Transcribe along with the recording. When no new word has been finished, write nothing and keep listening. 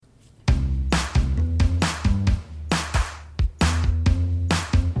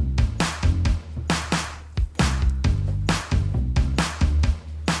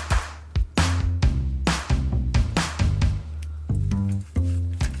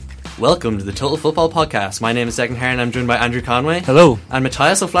Welcome to the Total Football Podcast. My name is Declan Hare and I'm joined by Andrew Conway. Hello. And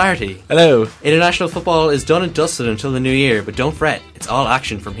Matthias O'Flaherty. Hello. International football is done and dusted until the new year, but don't fret, it's all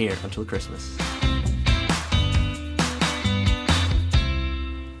action from here until Christmas.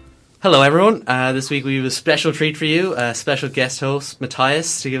 Hello everyone, this week we have a special treat for you, a special guest host,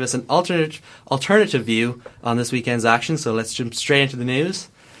 Matthias, to give us an alternative view on this weekend's action, so let's jump straight into the news.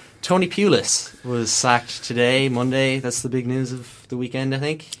 Tony Pulis was sacked today, Monday. That's the big news of the weekend, I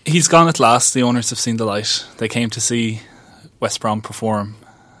think. He's gone at last. The owners have seen the light. They came to see West Brom perform,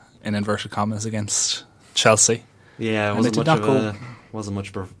 in inverted commas, against Chelsea. Yeah, it wasn't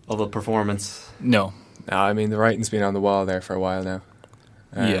much of a performance. No. I mean, the writing's been on the wall there for a while now.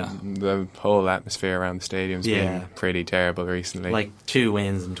 Yeah. The whole atmosphere around the stadium's been pretty terrible recently. Like 2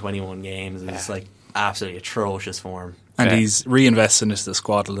 wins in 21 games is like absolutely atrocious form. And he's reinvested into the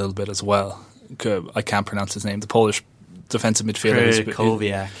squad a little bit as well. I can't pronounce his name. The Polish defensive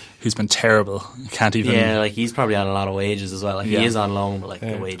midfielder who's been terrible. Can't even. Yeah, like he's probably on a lot of wages as well. Like he is on loan, but like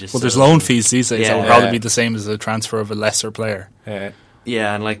the wages. Well, there's loan fees these days. That will probably be the same as a transfer of a lesser player.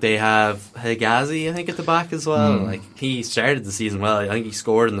 Yeah, and like they have Higazi, I think, at the back as well. Like he started the season well. I think he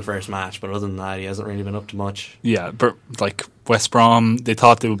scored in the first match, but other than that, he hasn't really been up to much. Yeah, but like West Brom, they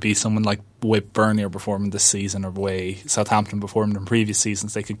thought there would be someone like way Burnley are performing this season, or way Southampton performed in previous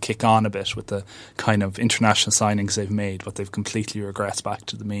seasons. They could kick on a bit with the kind of international signings they've made, but they've completely regressed back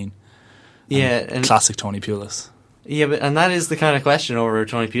to the mean. Yeah, and classic Tony Pulis. Yeah, and that is the kind of question over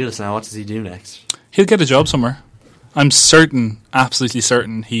Tony Pulis now. What does he do next? He'll get a job somewhere. I'm certain, absolutely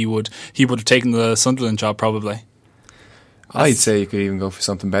certain, he would have taken the Sunderland job probably. I'd say you could even go for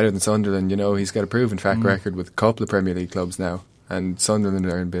something better than Sunderland. You know, he's got a proven track record with a couple of Premier League clubs now, and Sunderland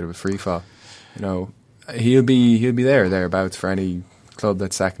are in a bit of a free fall. You know, he'll be there or thereabouts for any club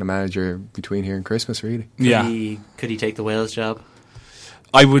that's sacking a manager between here and Christmas, really. Could he take the Wales job?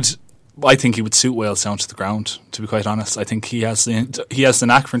 I think he would suit Wales down to the ground, to be quite honest. I think he has the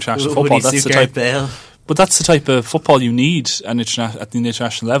knack for international football. Would he suit Gareth Bale? But that's the type of football you need at the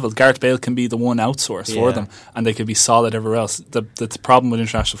international level. Gareth Bale can be the one outsource for them, and they could be solid everywhere else. The problem with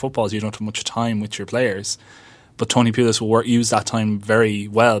international football is you don't have much time with your players. But Tony Pulis will use that time very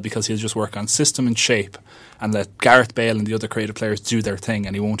well, because he'll just work on system and shape and let Gareth Bale and the other creative players do their thing,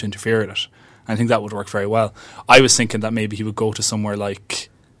 and he won't interfere with it. And I think that would work very well. I was thinking that maybe he would go to somewhere like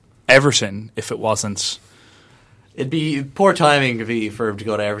Everton if it wasn't... It'd be poor timing for him to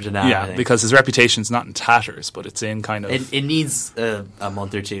go to Everton now. Yeah, because his reputation's not in tatters, but it's in kind of... It needs a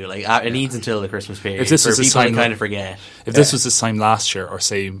month or two. Like it needs until the Christmas period. If this was people to kind of forget. If this was this time last year, or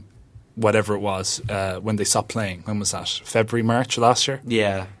say whatever it was, when they stopped playing, when was that? February, March last year?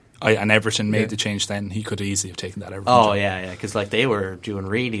 Yeah. And Everton made the change then, he could easily have taken that Everton job. Yeah, because like they were doing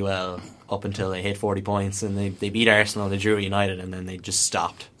really well up until they hit 40 points, and they beat Arsenal, they drew United, and then they just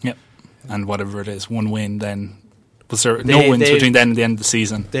stopped. Yep. And whatever it is, one win then... Was there no wins between then and the end of the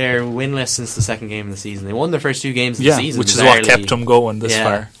season? They're winless since the second game of the season. They won their first 2 games of the season. Which is what kept them going this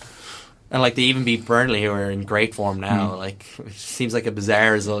far. And like they even beat Burnley, who are in great form now. Like it seems like a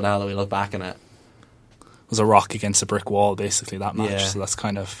bizarre result now that we look back on it. It was a rock against a brick wall, basically, that match. So that's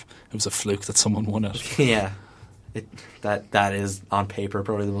kind of... It was a fluke that someone won it. Yeah. That is, on paper,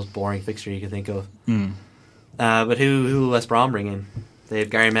 probably the most boring fixture you could think of. But who will West Brom bring in? They have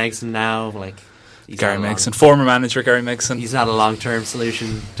Gary Megson now, like... Gary Megson, former manager Gary Megson. He's not a long-term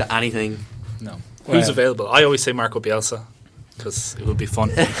solution to anything. No. Who's available? I always say Marco Bielsa, because it would be fun.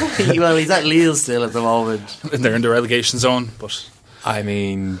 Well, he's at Lille still at the moment. They're in the relegation zone, but... I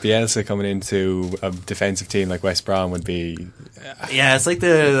mean, Bielsa coming into a defensive team like West Brom would be... Yeah, it's like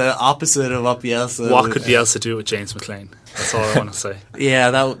the opposite of what Bielsa... What could Bielsa do with James McLean? That's all I want to say.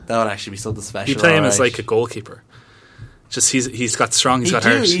 Yeah, that would actually be something special. You play him as like a goalkeeper. Just he's got strong, he's got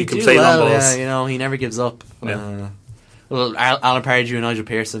heart. He can play long balls. Yeah, you know, he never gives up. Yeah. Well, Alan Pardew and Nigel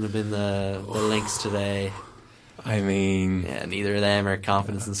Pearson have been the links today. I mean... Yeah, neither of them are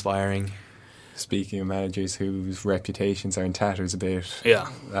confidence-inspiring. Speaking of managers whose reputations are in tatters a bit. Yeah.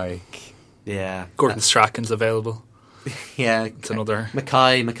 Like... Yeah. Gordon Strachan's available. Yeah. It's another...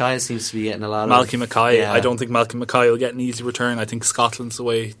 Mackay seems to be getting a lot Malky Mackay. Yeah. I don't think Malky Mackay will get an easy return. I think Scotland's the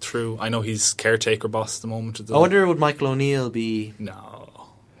way through. I know he's caretaker boss at the moment. I wonder, would Michael O'Neill be... No.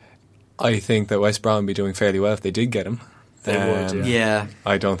 I think that West Brom would be doing fairly well if they did get him. They would, yeah.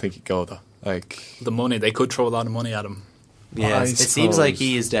 I don't think he'd go, though. Like... The money, they could throw a lot of money at him. Yeah, it seems like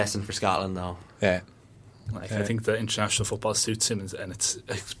he is destined for Scotland, though. Yeah. I think the international football suits him, and it's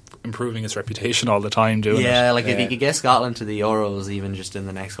improving his reputation all the time doing it. Yeah, like if he could get Scotland to the Euros even just in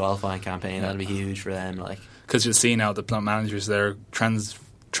the next qualifying campaign, that'd be huge for them. Like, because you'll see now the managers there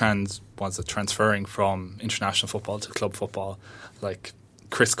transferring from international football to club football. Like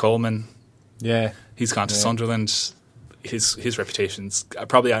Chris Coleman, Yeah. he's gone to Sunderland. His reputation's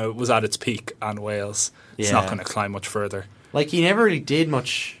probably was at its peak on Wales. It's not going to climb much further. Like, he never really did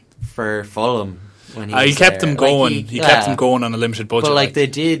much for Fulham when he He kept there. them going. Like, he kept them going on a limited budget. But, like, they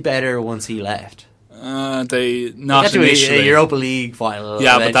did better once he left. They They not got to initially. a Europa League final.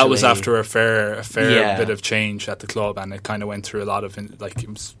 Yeah, but that was eventually. after a fair Yeah. bit of change at the club, and it kind of went through a lot of it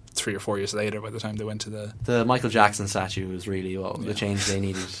was 3 or 4 years later by the time they went to the. The Michael Jackson statue was really the change they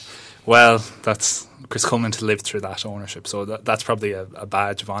needed. Well, that's Chris Coleman to live through that ownership, so that's probably a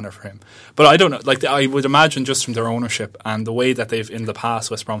badge of honour for him. But I don't know, like I would imagine just from their ownership and the way that they've in the past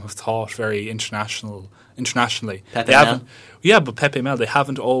West Brom have thought very internationally. Pepe They Mel? haven't, yeah, but Pepe Mel, they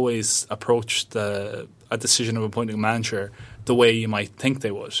haven't always approached a decision of appointing a manager the way you might think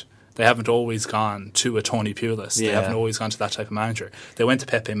they would. They haven't always gone to a Tony Pulis. They haven't always gone to that type of manager. They went to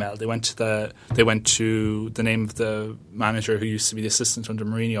Pepe Mel. They went to the name of the manager who used to be the assistant under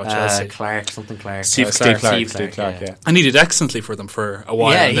Mourinho at Chelsea. Clark. Steve Steve Clark, Clark. And he did excellently for them for a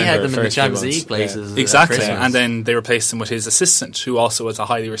while. Yeah, and he then had they- them in the first few Champions months. League places. Exactly, at Christmas. and then they replaced him with his assistant, who also was a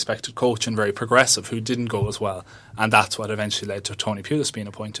highly respected coach and very progressive, who didn't go as well, and that's what eventually led to Tony Pulis being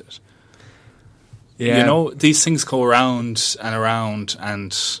appointed. Yeah. You know, these things go around and around,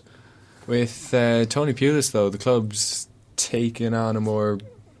 and With Tony Pulis, though, the club's taken on a more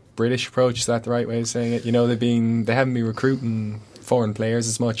British approach. Is that the right way of saying it? You know, they haven't been recruiting foreign players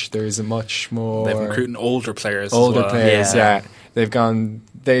as much. There's a much more they've been recruiting older players. older as well. players. Yeah. Yeah,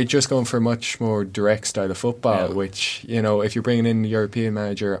 they're just going for a much more direct style of football. Yeah. Which, you know, if you're bringing in a European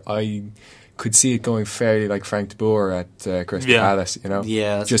manager, I could see it going fairly like Frank de Boer at Crystal Palace. You know,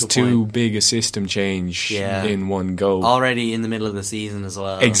 Yeah, that's a just good too point. big a system change Yeah. in one go. Already in the middle of the season as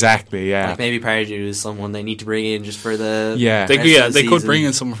well. Exactly. Yeah. Like maybe Pardew is someone they need to bring in just for the Yeah. rest of the They could season. bring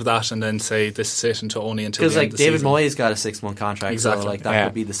in someone for that and then say this is it until the Because end like of the David season. Moyes got a 6-month contract, Exactly. so like that Yeah.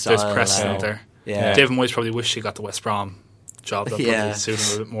 could be the style. There's precedent now. there. Yeah. David Moyes probably wished he got the West Brom job. That Yeah. probably suited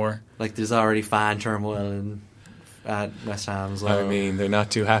him a bit more. Like there's already fan turmoil at West Ham as well. I mean, they're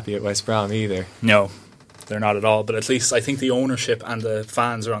not too happy at West Brom either. No, they're not at all. But at least I think the ownership and the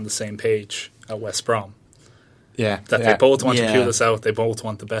fans are on the same page at West Brom. Yeah. That yeah. they both want Yeah. to Pulis out. They both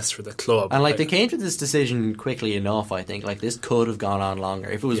want the best for the club. And like they came to this decision quickly enough, I think. Like this could have gone on longer.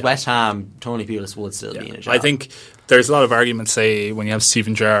 If it was Yeah. West Ham, Tony Pulis would still be in a job. I think there's a lot of arguments, say, when you have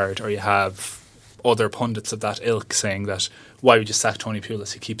Stephen Gerrard or you have other pundits of that ilk saying that why would you sack Tony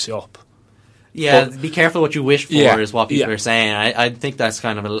Pulis? He keeps you up. Yeah, But- be careful what you wish for Yeah, is what people yeah. are saying. I think that's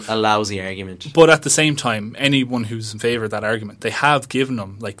kind of a lousy argument. But at the same time, anyone who's in favour of that argument, they have given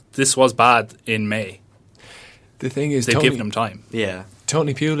him, like, this was bad in May. The thing is, They've Tony, given him time. Yeah.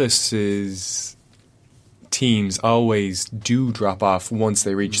 Tony Pulis's teams always do drop off once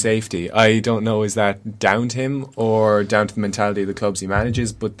they reach safety. I don't know, is that down to him or down to the mentality of the clubs he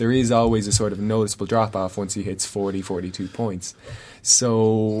manages, but there is always a sort of noticeable drop off once he hits 40, 42 points.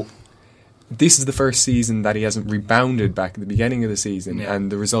 So this is the first season that he hasn't rebounded back at the beginning of the season, Yeah.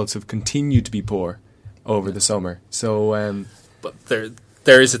 and the results have continued to be poor over the summer. So But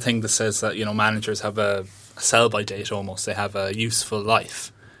there is a thing that says that, you know, managers have a sell-by date almost. They have a useful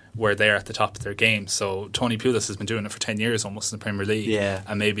life where they're at the top of their game. So Tony Pulis has been doing it for 10 years almost in the Premier League. Yeah.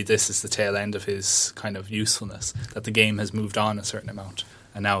 And maybe this is the tail end of his kind of usefulness, that the game has moved on a certain amount.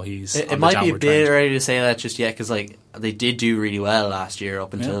 And now he's on It the might be a downward bit trend. early to say that just yet because like they did do really well last year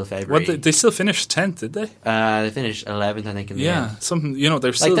up until February. Well, they still finished 10th, did they? They finished 11th, I think. In the end. Something, you know,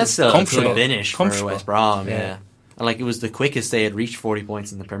 they're Like still that's still a comfortable. good finish for Comfortable. West Brom. Yeah. Yeah. And like it was the quickest they had reached 40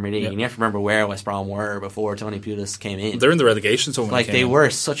 points in the Premier League. Yeah. And you have to remember where West Brom were before Tony Pulis came in. They're in the relegation zone. when Like he they came in. were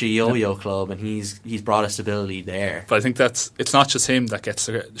such a yo-yo club, and he's brought a stability there. But I think it's not just him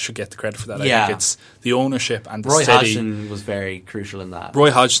that should get the credit for that. Yeah. I think it's the ownership and the Roy steady. Hodgson was very crucial in that. Roy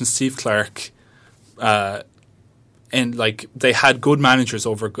Hodgson, Steve Clark, and like they had good managers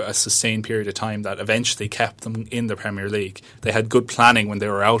over a sustained period of time that eventually kept them in the Premier League. They had good planning when they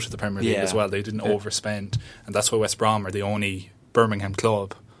were out of the Premier League Yeah. as well. They didn't overspend, and that's why West Brom are the only Birmingham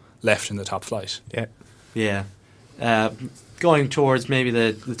club left in the top flight. yeah. Yeah. Going towards maybe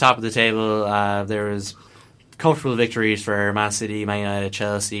the top of the table, there was comfortable victories for Man City, Man United,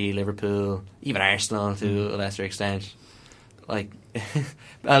 Chelsea, Liverpool, even Arsenal to a lesser extent. Like,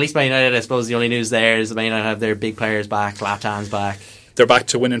 at least Man United, I suppose the only news there is that Man United have their big players back, Zlatan's back. They're back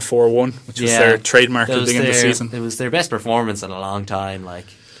to winning 4-1, which was Yeah. their trademark at That the was beginning of the their- season. It was their best performance in a long time. Like,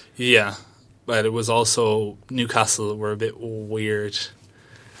 Yeah, but it was also Newcastle were a bit weird.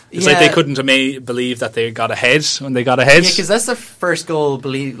 It's like they couldn't believe that they got ahead when they got ahead. Yeah, because that's the first goal.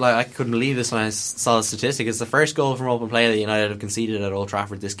 I couldn't believe this when I saw the statistic. It's the first goal from open play that United have conceded at Old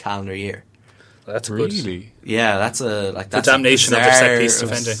Trafford this calendar year. That's really? Yeah, that's a the damnation of their set piece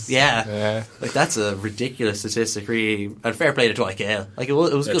defending. Yeah, like that's a ridiculous statistic. Really, and fair play to Dwight Gale. Like it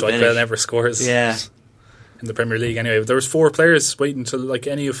was good. Dwight Gale never scores. Yeah. In the Premier League, anyway, there was 4 players waiting till like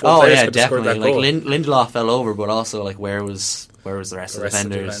any of 4 players could score that goal. Like Lindelof fell over, but also like where was the rest of the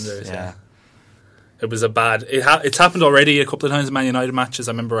defenders? Yeah. It was a bad. It's happened already a couple of times in Man United matches.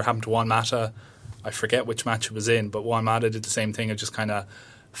 I remember it happened to Juan Mata. I forget which match it was in, but Juan Mata did the same thing. It just kind of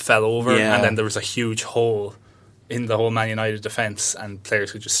fell over, and then there was a huge hole in the whole Man United defence, and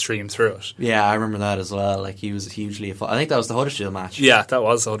players could just stream through it. Yeah, I remember that as well. Like he was hugely. I think that was the Huddersfield match. Yeah, that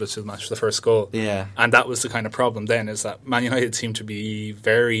was the Huddersfield match, the first goal. Yeah, and that was the kind of problem. Then is that Man United seem to be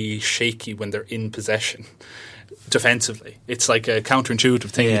very shaky when they're in possession. Defensively, it's like a counterintuitive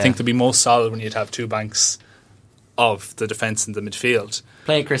thing. You think they'd be most solid when you'd have 2 banks of the defence and the midfield.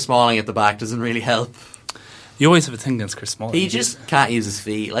 Playing Chris Smalling at the back doesn't really help. You always have a thing against Chris Smalling. He just can't use his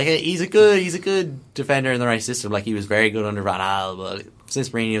feet. Like he's a good defender in the right system. Like he was very good under Van Gaal, but since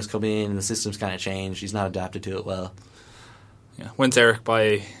Mourinho's come in and the system's kind of changed, he's not adapted to it well. Yeah, when's Eric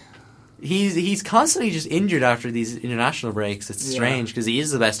Bailly? He's constantly just injured after these international breaks. It's strange because he is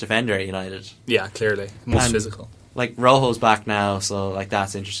the best defender at United. Yeah, clearly most physical. Like Rojo's back now, so like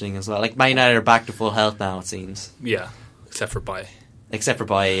that's interesting as well. Like Man United are back to full health now, it seems. Yeah, except for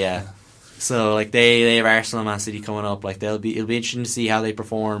Bailly. Yeah. So like they have Arsenal and Man City coming up. Like it'll be interesting to see how they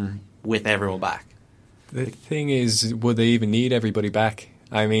perform with everyone back. The thing is, would they even need everybody back?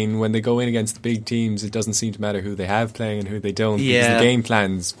 I mean, when they go in against the big teams, it doesn't seem to matter who they have playing and who they don't, because the game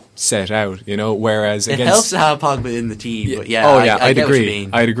plan's set out, you know, whereas it helps to have Pogba in the team, but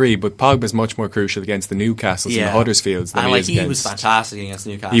I'd agree, but Pogba's much more crucial against the Newcastles and the Huddersfields than he was fantastic against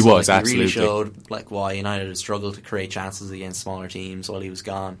Newcastle. He was, absolutely. He really showed like why United had struggled to create chances against smaller teams while he was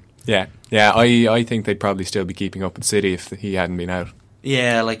gone. Yeah, I think they'd probably still be keeping up with City if he hadn't been out.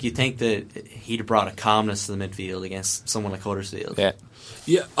 Yeah, like you'd think that he'd have brought a calmness to the midfield against someone like Huddersfield.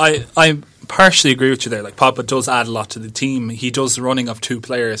 Yeah, I partially agree with you there. Like Pogba does add a lot to the team. He does the running of 2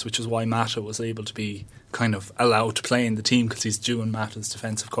 players, which is why Mata was able to be kind of allowed to play in the team, because he's doing Mata's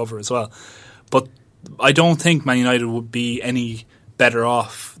defensive cover as well. But I don't think Man United would be any better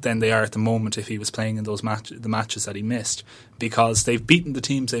off than they are at the moment if he was playing in those the matches that he missed, because they've beaten the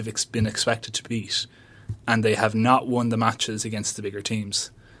teams they've been expected to beat, and they have not won the matches against the bigger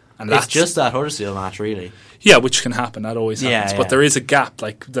teams. And it's just that Huddersfield match, really. Yeah, which can happen. That always happens. Yeah. But there is a gap,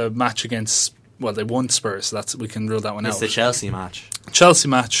 like the match against, well, they won Spurs, so we can rule that one out. It's the Chelsea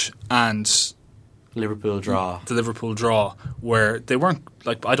match. And Liverpool draw. The Liverpool draw, where they weren't,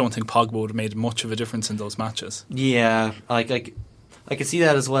 like, I don't think Pogba would have made much of a difference in those matches. Yeah, like I could see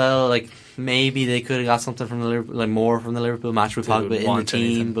that as well. Like maybe they could have got something from the Liverpool, like more from the Liverpool match with Pogba in the team,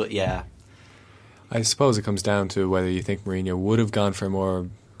 anything. But yeah. I suppose it comes down to whether you think Mourinho would have gone for a more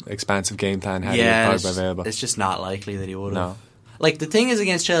expansive game plan had he had Pogba available. It's just not likely that he would have. No. Like the thing is,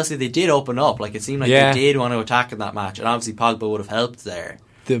 against Chelsea, they did open up. Like it seemed like they did want to attack in that match, and obviously Pogba would have helped there.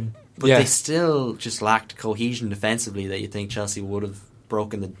 But they still just lacked cohesion defensively that you think Chelsea would have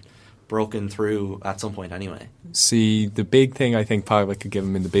broken through at some point anyway. See, the big thing I think Pogba could give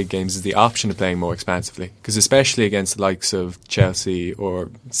him in the big games is the option of playing more expansively, because especially against the likes of Chelsea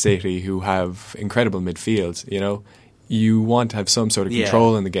or City, who have incredible midfields, you know, you want to have some sort of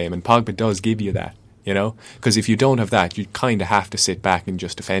control in the game, and Pogba does give you that, you know, because if you don't have that, you kind of have to sit back and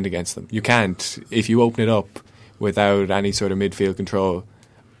just defend against them. You can't, if you open it up without any sort of midfield control,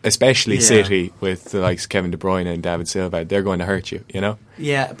 especially City with the likes of Kevin De Bruyne and David Silva, they're going to hurt you, you know?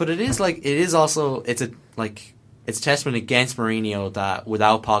 Yeah, but it's a testament against Mourinho that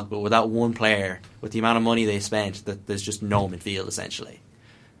without Pogba, without one player, with the amount of money they spent, that there's just no midfield essentially.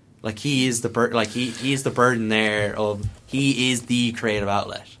 Like he is the he is the burden there of, he is the creative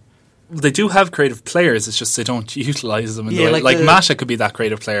outlet. They do have creative players, it's just they don't utilise them. Like Mata could be that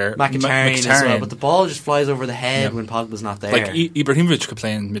creative player. Mkhitaryan as well, but the ball just flies over the head when Pogba's not there. Like Ibrahimovic could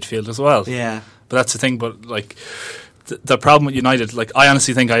play in midfield as well. Yeah. But that's the thing, but like the problem with United, like I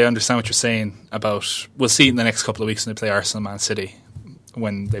honestly think I understand what you're saying about, we'll see in the next couple of weeks when they play Arsenal and Man City,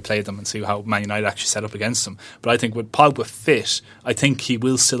 when they play them, and see how Man United actually set up against them. But I think with Pogba fit, I think he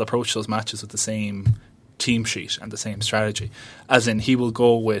will still approach those matches with the same team sheet and the same strategy. As in, he will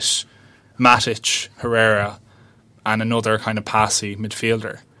go with Matic, Herrera, and another kind of passy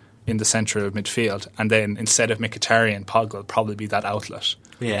midfielder in the centre of midfield, and then instead of Mkhitaryan, Pogba will probably be that outlet.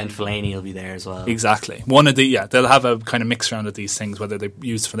 Yeah, and Fellaini will be there as well. Exactly. They'll have a kind of mix round of these things, whether they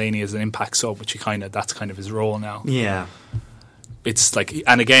use Fellaini as an impact sub, which that's kind of his role now. Yeah. it's like,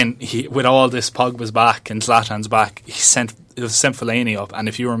 and again, with all this, Pogba's back and Zlatan's back, he sent Fellaini up, and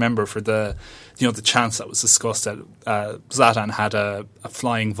if you remember for the chance that was discussed, that Zlatan had a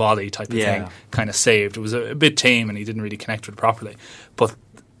flying volley type of thing kind of saved. It was a bit tame and he didn't really connect with it properly, but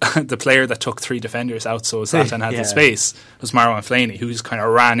the player that took 3 defenders out so Zlatan had the space was Marouane Fellaini, who just kind of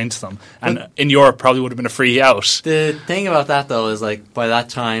ran into them, and in Europe probably would have been a free out. The thing about that though is, like, by that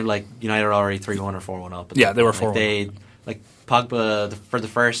time, like, United were already 3-1 or 4-1 up. Yeah, they were 4-1. Pogba, for the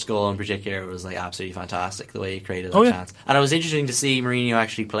first goal in particular, was like absolutely fantastic, the way he created that chance. And it was interesting to see Mourinho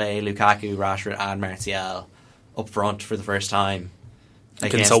actually play Lukaku, Rashford and Martial up front for the first time.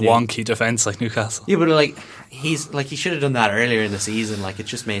 Against a wonky defence like Newcastle. Yeah, but like he should have done that earlier in the season. Like, it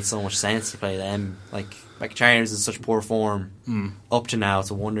just made so much sense to play them. Like Mkhitaryan's in such poor form up to now.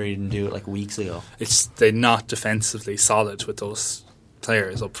 It's a wonder he didn't do it like weeks ago. They're not defensively solid with those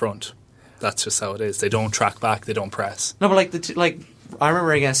players up front. That's just how it is. They don't track back. They don't press. No, but I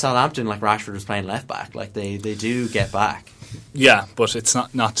remember against Southampton, like, Rashford was playing left back. Like, they do get back. Yeah, but it's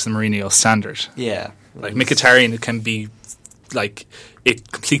not to the Mourinho standard. Yeah, like Mkhitaryan, it can be like,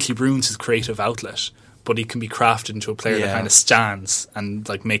 it completely ruins his creative outlet, but he can be crafted into a player that kind of stands and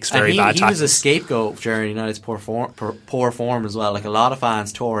like makes very bad tackles. He was a scapegoat during United's poor form as well. Like, a lot of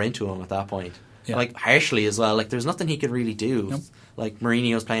fans tore into him at that point. Yeah. Like, harshly as well. Like, there's nothing he could really do. Nope. Like,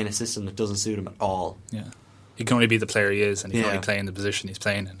 Mourinho's playing a system that doesn't suit him at all. Yeah, he can only be the player he is, and he can only play in the position he's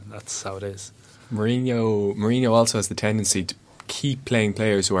playing in, and that's how it is. Mourinho also has the tendency to keep playing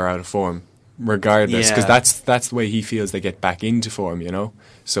players who are out of form, regardless, because that's the way he feels they get back into form, you know.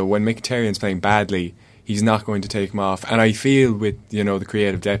 So when Mkhitaryan's playing badly, he's not going to take him off. And I feel with, the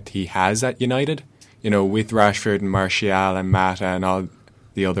creative depth he has at United, with Rashford and Martial and Mata and all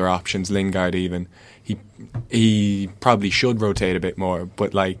the other options, Lingard even, he probably should rotate a bit more,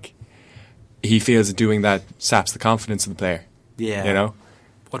 but like, he feels that doing that saps the confidence of the player. Yeah.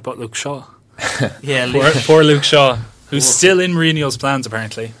 What about Luke Shaw? Yeah, poor Luke Shaw, who's still in Mourinho's plans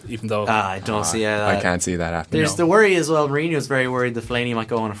apparently, even though I don't see that. I can't see that happening. There's the worry as well. Mourinho's very worried that Fellaini might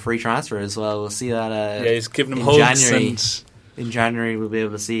go on a free transfer as well. We'll see that. He's giving him hugs. In January, we'll be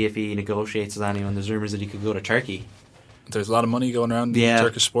able to see if he negotiates with anyone. There's rumours that he could go to Turkey. There's a lot of money going around in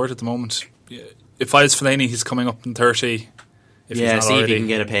Turkish sport at the moment. If I was Fellaini, he's coming up in 30. If he can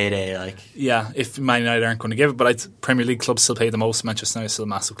get a payday. If Man United aren't going to give it, but Premier League clubs still pay the most. Manchester United is still a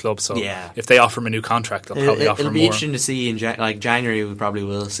massive club, so if they offer him a new contract, they'll probably offer him more. It'll be interesting to see in January. We probably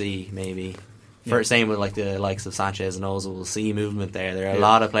will see maybe. Same with like the likes of Sanchez and Ozil. We'll see movement there. There are a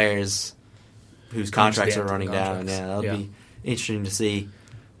lot of players whose contracts are running down. Yeah, that'll be interesting to see.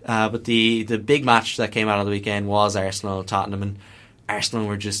 But the big match that came out of the weekend was Arsenal-Tottenham, and Arsenal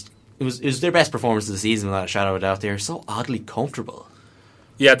were just... It was their best performance of the season without a shadow of a doubt. They were so oddly comfortable.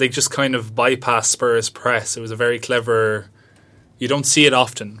 Yeah, they just kind of bypassed Spurs' press. It was a very clever... You don't see it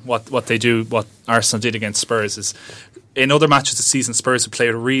often, what they do, what Arsenal did against Spurs is... In other matches this season, Spurs have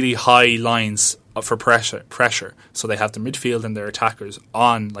played really high lines for pressure. So they have their midfield and their attackers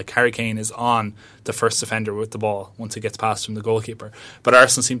on, like Harry Kane is on the first defender with the ball once it gets past from the goalkeeper. But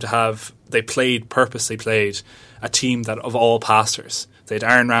Arsenal seem to have... They purposely played a team that of all passers. They had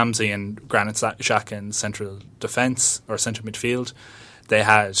Aaron Ramsey and Granit Xhaka in central defence or central midfield. They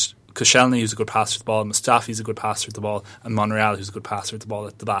had Koscielny, who's a good passer at the ball, Mustafi's a good passer at the ball, and Monreal, who's a good passer at the ball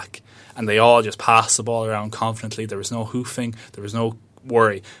at the back. And they all just passed the ball around confidently. There was no hoofing. There was no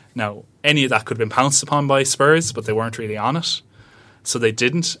worry. Now, any of that could have been pounced upon by Spurs, but they weren't really on it. So they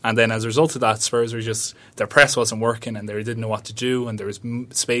didn't. And then as a result of that, Spurs were just... Their press wasn't working and they didn't know what to do, and there was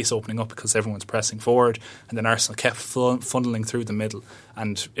space opening up because everyone's pressing forward. And then Arsenal kept funneling through the middle.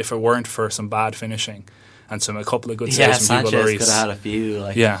 And if it weren't for some bad finishing and a couple of good saves from Hugo Lloris... Sanchez could have had a few.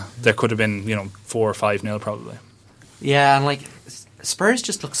 There could have been 4 or 5-0 probably. Yeah, and Spurs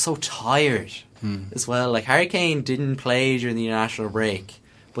just look so tired as well. Like, Harry Kane didn't play during the international break,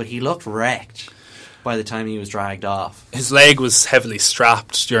 but he looked wrecked by the time he was dragged off. His leg was heavily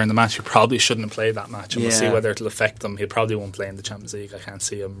strapped during the match. He probably shouldn't have played that match, and we'll see whether it'll affect them. He probably won't play in the Champions League. I can't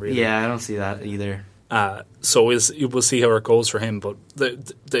see him really. Yeah, I don't see that either. So we'll see how it goes for him, but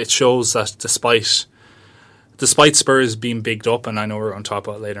it shows that despite Spurs being bigged up, and I know we're going to talk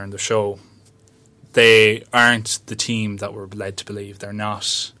about it later in the show, they aren't the team that we're led to believe. They're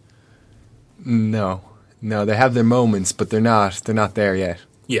not. No, they have their moments, but they're not there yet.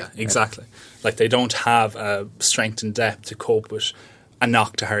 Yeah, exactly. Like, they don't have strength and depth to cope with a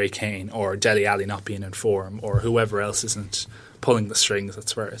knock to Harry Kane or Dele Alli not being in form or whoever else isn't pulling the strings at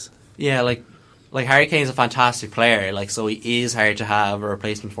Spurs. Yeah, like Harry Kane's a fantastic player, so he is hard to have a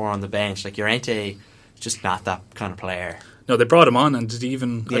replacement for on the bench. Like, Llorente is just not that kind of player. No, they brought him on, and did he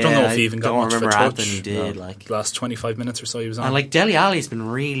even? I don't know if he even got much of a touch. Anthony did the last 25 minutes or so he was on. And like Dele Alli's been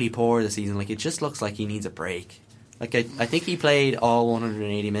really poor this season. Like it just looks like he needs a break. Like I think he played all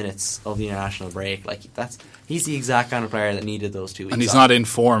 180 minutes of the international break. Like he's the exact kind of player that needed those 2 weeks. And he's not in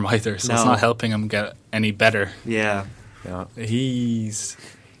form either, so it's not helping him get any better. Yeah. Yeah,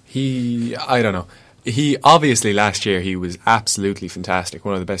 I don't know. He obviously last year he was absolutely fantastic,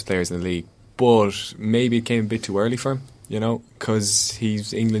 one of the best players in the league. But maybe it came a bit too early for him, because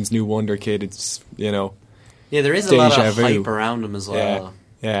he's England's new wonder kid. It's yeah, there is a lot of hype around him as well.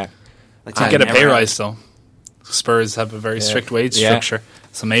 Yeah. Like to get a pay rise though. Spurs have a very strict wage structure,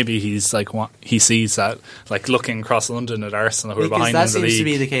 so maybe he's like he sees that, like looking across London at Arsenal who are behind in the league. That seems to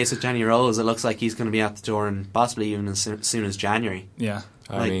be the case with Danny Rose. It looks like he's going to be at the door, and possibly even as soon as January. Yeah,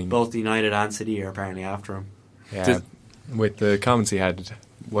 I mean, both United and City are apparently after him. Yeah, with the comments he had,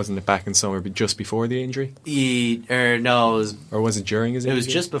 wasn't it back in summer, but just before the injury? No, or was it during his injury? It was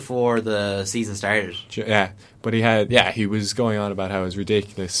just before the season started. Yeah, but he was going on about how it's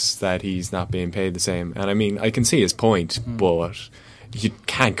ridiculous that he's not being paid the same. And I mean, I can see his point, but you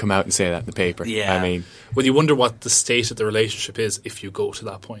can't come out and say that in the paper. Yeah. I mean, well, you wonder what the state of the relationship is if you go to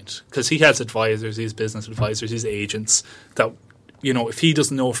that point, because he has advisors, his business advisors, his agents that. If he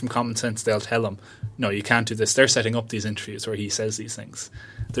doesn't know from common sense, they'll tell him, no, you can't do this. They're setting up these interviews where he says these things.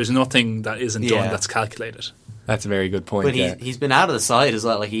 There's nothing that isn't done that's calculated. That's a very good point. But he's been out of the side as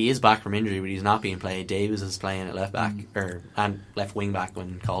well. Like, he is back from injury, but he's not being played. Davies is playing at left back and left wing back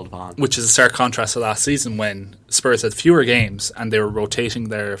when called upon. Which is a stark contrast to last season when Spurs had fewer games and they were rotating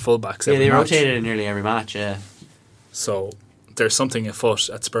their fullbacks every match. Rotated in nearly every match, yeah. So there's something afoot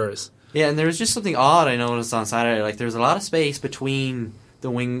at Spurs. Yeah, and there was just something odd I noticed on Saturday. Like, there was a lot of space between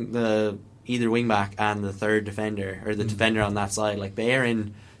either wing back and the third defender, or the defender on that side. Like,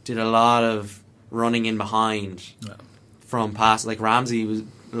 Bayern did a lot of running in behind from passes. Like, Ramsey was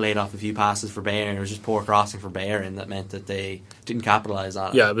laid off a few passes for Bayern. It was just poor crossing for Bayern that meant that they didn't capitalise on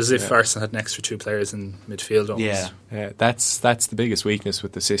it. Yeah, it was as if Arsenal had an extra two players in midfield almost. Yeah, that's the biggest weakness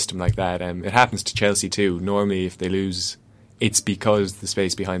with the system like that. It happens to Chelsea too. Normally, if they lose, it's because the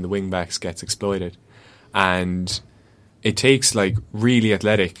space behind the wing backs gets exploited, and it takes like really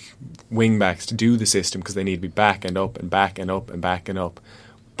athletic wing backs to do the system because they need to be back and up and back and up and back and up.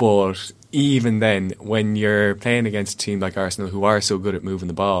 But even then, when you're playing against a team like Arsenal who are so good at moving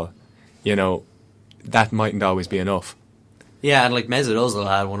the ball, that mightn't always be enough. Yeah, and like Mesut Ozil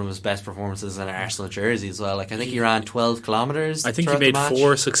had one of his best performances in an Arsenal jersey as well. Like, I think he ran 12 kilometres. I think he made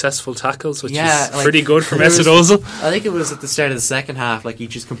 4 successful tackles, which is like, pretty good for Mesut Ozil. I think it was at the start of the second half. Like, he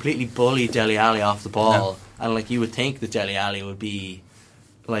just completely bullied Dele Alli off the ball, and like you would think that Dele Alli would be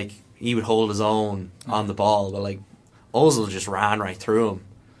like he would hold his own on the ball, but like Ozil just ran right through him.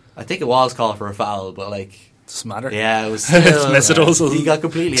 I think it was called for a foul, but like. Doesn't matter. Yeah, it was still, Mesut Ozil. He got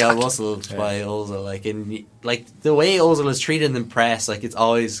completely out-muscled by Ozil. Like the way Ozil is treated in the press, like it's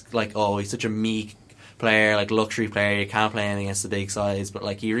always like, oh, he's such a meek player, like luxury player. You can't play anything against the big sides. But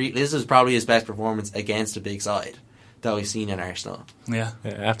like this is probably his best performance against a big side that we've seen in Arsenal. Yeah,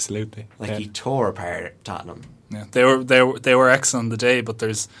 absolutely. Like he tore apart Tottenham. Yeah, they were excellent on the day, but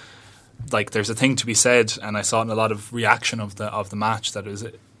there's a thing to be said, and I saw it in a lot of reaction of the match. That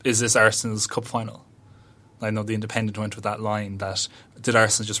is this Arsenal's cup final? I know the Independent went with that line that did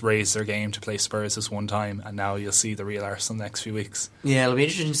Arsenal just raise their game to play Spurs this one time, and now you'll see the real Arsenal next few weeks. Yeah, it'll be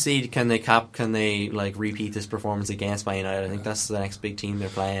interesting to see can they like repeat this performance against Man United. I think that's the next big team they're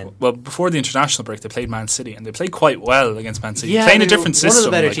playing. Well, before the international break, they played Man City, and they played quite well against Man City. Playing a different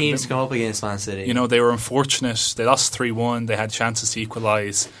system. One of the better teams to come up against Man City. They were unfortunate. They lost 3-1. They had chances to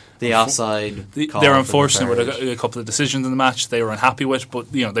equalise. The offside. They were unfortunate with a couple of decisions in the match. They were unhappy with,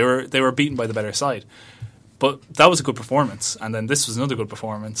 but they were beaten by the better side. But that was a good performance, and then this was another good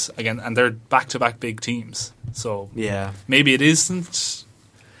performance again, and they're back-to-back big teams. So maybe it isn't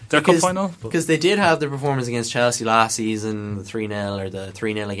their cup final, because they did have their performance against Chelsea last season, the 3-0 or the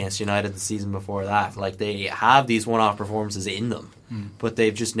 3-0 against United the season before that. Like, they have these one-off performances in them, but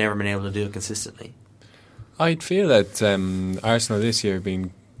they've just never been able to do it consistently. I'd feel that Arsenal this year have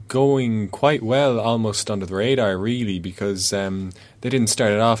been going quite well, almost under the radar, really, because they didn't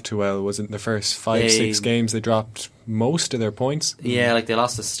start it off too well. Was it the first 5-6 games they dropped most of their points? Yeah, like they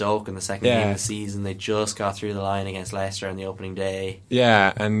lost to Stoke in the second game of the season. They just got through the line against Leicester on the opening day.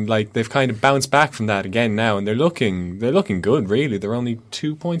 Yeah, and like they've kind of bounced back from that again now, and they're looking good, really. They're only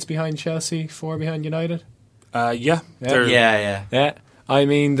 2 points behind Chelsea, 4 behind United. Yeah. I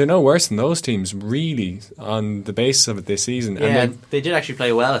mean, they're no worse than those teams, really, on the basis of it this season. Yeah, and they did actually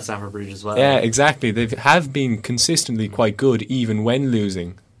play well at Stamford Bridge as well. Yeah, exactly. They have been consistently quite good, even when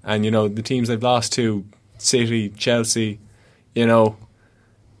losing. And, the teams they've lost to, City, Chelsea, you know,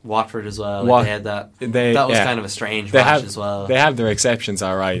 Watford as well. Like they had that. That was kind of a strange match as well. They have their exceptions,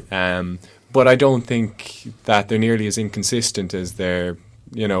 all right. But I don't think that they're nearly as inconsistent as they're,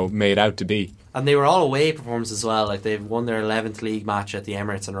 made out to be. And they were all away performances as well. Like they've won their 11th league match at the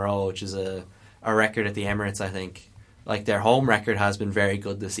Emirates in a row, which is a record at the Emirates, I think. Like their home record has been very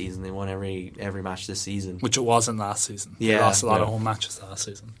good this season. They won every match this season, which it wasn't last season. Yeah, they lost a lot of home matches last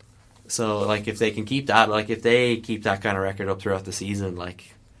season. So like if they can keep that, like if they keep that kind of record up throughout the season,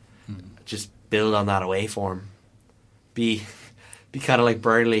 like just build on that away form. Be kind of like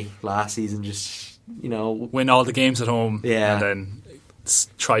Burnley last season, just win all the games at home, and then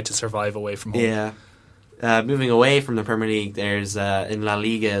try to survive away from home. Yeah. Moving away from the Premier League, there's in La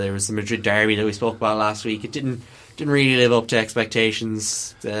Liga there was the Madrid derby that we spoke about last week. It didn't really live up to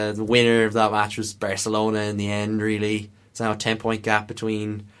expectations. The winner of that match was Barcelona in the end. Really, it's now a 10-point gap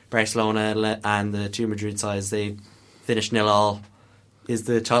between Barcelona and the two Madrid sides. They finished 0-0. Is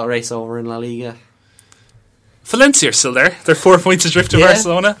the title race over in La Liga? Valencia are still there. They're 4 points adrift to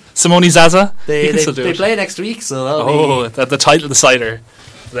Barcelona. Simone Zaza. They play next week, so that'll be the title decider.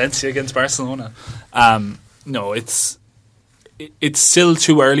 Valencia against Barcelona. No, it's still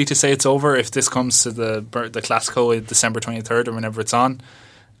too early to say it's over. If this comes to the Clásico December 23rd or whenever it's on,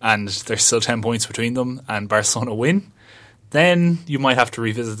 and there's still 10 points between them, and Barcelona win, then you might have to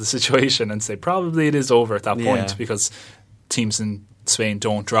revisit the situation and say probably it is over at that point, because teams in Spain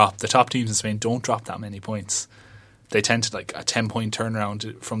don't drop. The top teams in Spain don't drop that many points. They tend to, like, a 10-point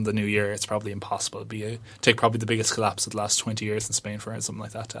turnaround from the new year. It's probably impossible. Take probably the biggest collapse of the last 20 years in Spain for something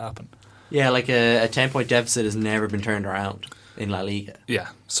like that to happen. Yeah, like a 10-point deficit has never been turned around in La Liga. Yeah,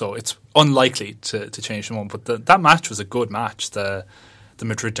 so it's unlikely to change the moment. But that match was a good match. The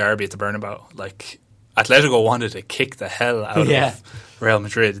Madrid derby at the Bernabeu. Like, Atletico wanted to kick the hell out of Real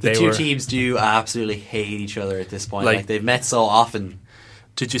Madrid. The two teams do absolutely hate each other at this point. Like they've met so often.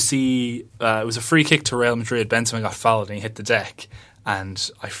 Did you see? It was a free kick to Real Madrid. Benzema got fouled and he hit the deck. And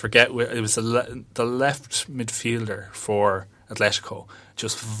I forget, it was the left midfielder for Atletico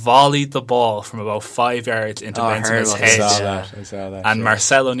just volleyed the ball from about 5 yards into Benzema's head. I saw that. And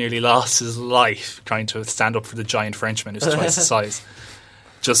Marcelo nearly lost his life trying to stand up for the giant Frenchman who's twice his size.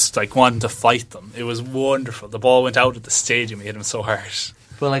 Just like wanting to fight them. It was wonderful. The ball went out at the stadium. He hit him so hard.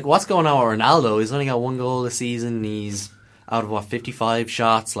 But like, what's going on with Ronaldo? He's only got 1 goal this season. He's out of 55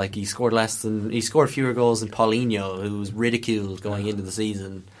 shots. Like he scored fewer goals than Paulinho, who was ridiculed going into the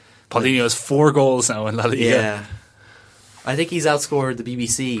season. Paulinho has 4 goals now in La Liga. Yeah, I think he's outscored the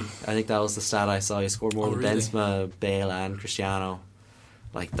BBC. I think that was the stat I saw. He scored more than Benzema, Bale, and Cristiano.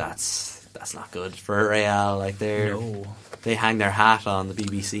 Like that's not good for Real. Like they hang their hat on the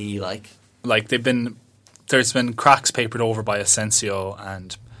BBC. Like there's been cracks papered over by Asensio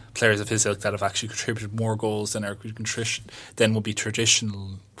and players of his ilk that have actually contributed more goals than would be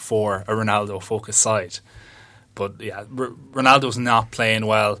traditional for a Ronaldo-focused side. But yeah, Ronaldo's not playing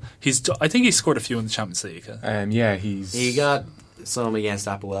well. I think he scored a few in the Champions League. He got some against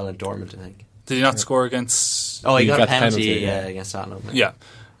Apoel and Dortmund, I think. Did he not score against? Oh, he got a penalty against Tottenham. Yeah,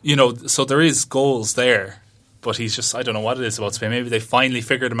 so there is goals there. But he's just, I don't know what it is about Spain. Maybe they finally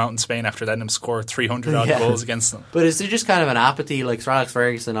figured him out in Spain after letting him score 300 odd goals against them. But is there just kind of an apathy? Like Sir Alex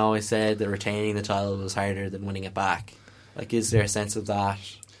Ferguson always said that retaining the title was harder than winning it back. Like, is there a sense of that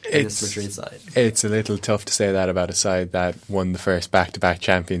in this Madrid side? It's a little tough to say that about a side that won the first back-to-back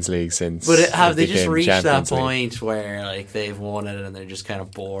Champions League since. But have they just reached that point where like they've won it and they're just kind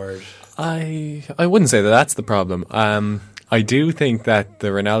of bored? I wouldn't say that that's the problem. I do think that the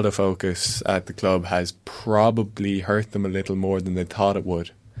Ronaldo focus at the club has probably hurt them a little more than they thought it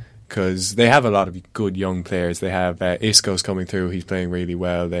would, because they have a lot of good young players. They have Isco's coming through; he's playing really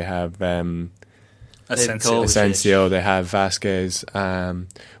well. They have Asensio. They have Vasquez,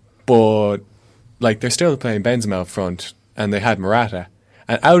 but like they're still playing Benzema up front, and they had Morata.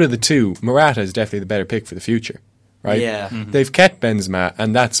 And out of the two, Morata is definitely the better pick for the future. Right? Yeah. Mm-hmm. They've kept Benzema,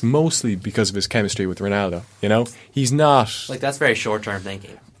 and that's mostly because of his chemistry with Ronaldo. You know, he's not like that's very short-term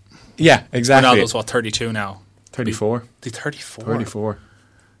thinking. Yeah, exactly. Ronaldo's 32 now. 34. He's 34. 34.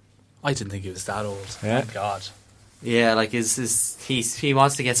 I didn't think he was that old. Yeah. Thank God. Yeah, like he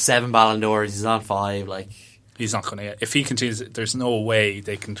wants to get 7 Ballon d'Ors. He's on 5. Like he's not going to get. If he continues, there's no way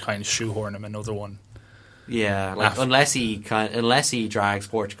they can kind of shoehorn him another one. Yeah, like unless he drags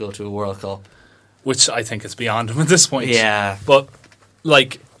Portugal to a World Cup. Which I think is beyond him at this point. Yeah. But,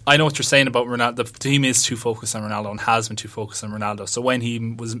 like, I know what you're saying about Ronaldo. The team is too focused on Ronaldo and has been too focused on Ronaldo. So when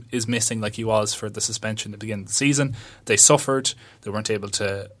he is missing like he was for the suspension at the beginning of the season, they suffered. They weren't able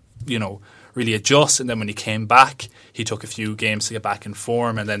to, really adjust. And then when he came back, he took a few games to get back in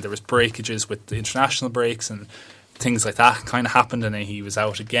form. And then there was breakages with the international breaks. And things like that kind of happened, and then he was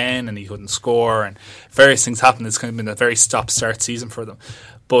out again and he couldn't score, and various things happened. It's kind of been a very stop-start season for them.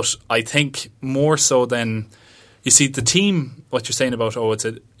 But I think more so than, you see, the team, what you're saying about, are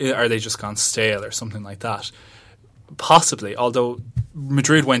they just gone stale or something like that? Possibly, although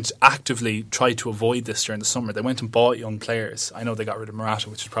Madrid went actively tried to avoid this during the summer. They went and bought young players. I know they got rid of Morata,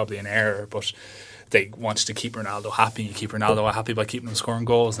 which is probably an error, but they wanted to keep Ronaldo happy. You keep Ronaldo happy by keeping him scoring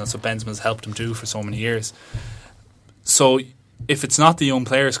goals, and that's what Benzema's helped him do for so many years. So if it's not the young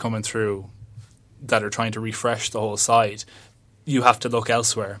players coming through that are trying to refresh the whole side, you have to look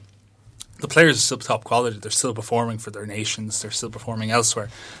elsewhere. The players are still top quality. They're still performing for their nations. They're still performing elsewhere.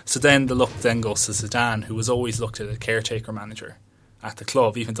 So then the look then goes to Zidane, who was always looked at as a caretaker manager at the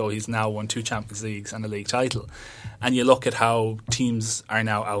club, even though he's now won 2 Champions Leagues and a league title. And you look at how teams are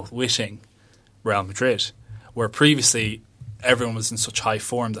now outwitting Real Madrid, where previously everyone was in such high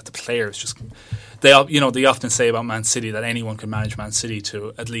form that the players just... They often say about Man City that anyone can manage Man City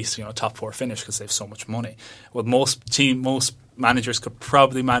to at least top 4 finish because they have so much money. Well, most managers could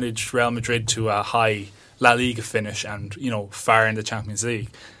probably manage Real Madrid to a high La Liga finish and far in the Champions League.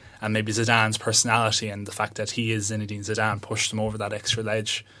 And maybe Zidane's personality and the fact that he is Zinedine Zidane pushed them over that extra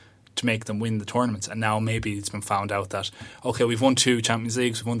ledge to make them win the tournaments. And now maybe it's been found out that, okay, we've won 2 Champions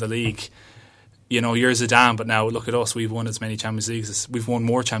Leagues, we've won the league. You're Zidane, but now look at us. We've won as many Champions Leagues. We've won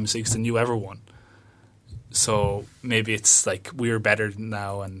more Champions Leagues than you ever won. So maybe it's like we're better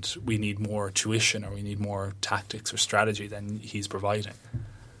now and we need more tuition or we need more tactics or strategy than he's providing.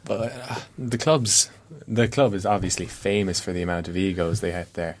 But the club is obviously famous for the amount of egos they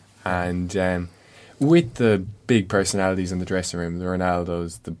have there. And with the big personalities in the dressing room, the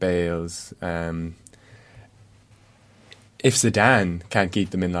Ronaldos, the Bales, if Zidane can't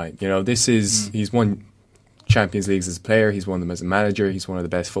keep them in line, he's won Champions Leagues as a player, he's won them as a manager, he's one of the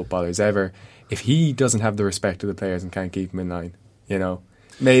best footballers ever. If he doesn't have the respect of the players and can't keep them in line,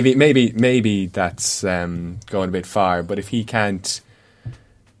 maybe that's going a bit far. But if he can't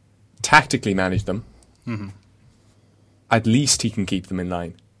tactically manage them, at least he can keep them in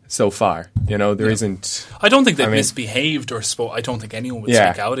line. So far, there isn't. I don't think they've misbehaved or I don't think anyone would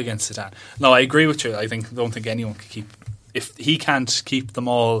speak out against Zidane. No, I agree with you. I don't think anyone could keep. If he can't keep them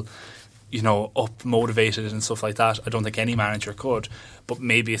all, up motivated and stuff like that, I don't think any manager could. But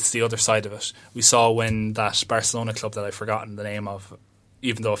maybe it's the other side of it. We saw when that Barcelona club that I've forgotten the name of,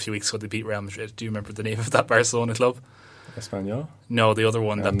 even though a few weeks ago they beat Real Madrid. Do you remember the name of that Barcelona club? Espanyol? No, the other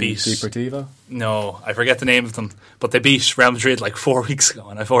one that beat... Deportivo? No, I forget the name of them. But they beat Real Madrid like 4 weeks ago,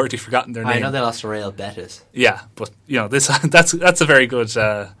 and I've already forgotten their name. I know they lost to Real Betis. Yeah, but that's a very good... it's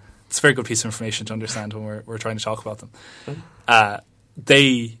a very good piece of information to understand when we're trying to talk about them.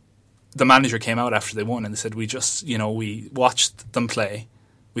 The manager came out after they won and they said, we watched them play.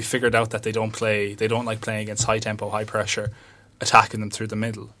 We figured out that they don't like playing against high tempo, high pressure, attacking them through the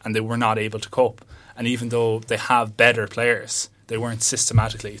middle, and they were not able to cope. And even though they have better players, they weren't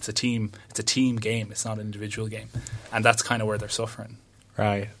systematically. It's a team game. It's not an individual game, and that's kind of where they're suffering.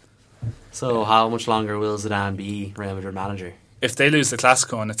 Right. So how much longer will Zidane be Real Madrid manager? If they lose the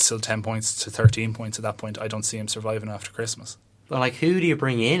Clásico and it's still 10 points to 13 points at that point, I don't see him surviving after Christmas. Well, who do you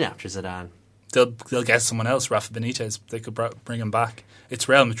bring in after Zidane? They'll get someone else. Rafa Benitez. They could bring him back. It's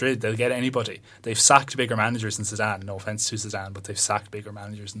Real Madrid. They'll get anybody. They've sacked bigger managers than Zidane. No offence to Zidane, but they've sacked bigger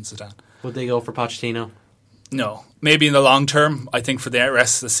managers than Zidane. Would they go for Pochettino? No. Maybe in the long term. I think for the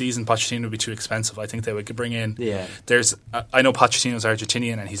rest of the season, Pochettino would be too expensive. I think they would bring in... Yeah. I know Pochettino's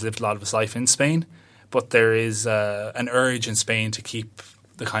Argentinian and he's lived a lot of his life in Spain, but there is an urge in Spain to keep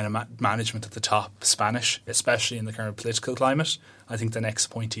the kind of management at the top Spanish, especially in the current political climate. I think the next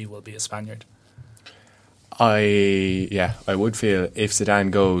appointee will be a Spaniard. I would feel if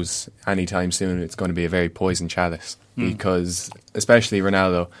Zidane goes anytime soon, it's going to be a very poisoned chalice because, especially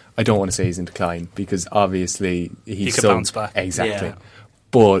Ronaldo, I don't want to say he's in decline because obviously he could bounce back. Exactly. Yeah.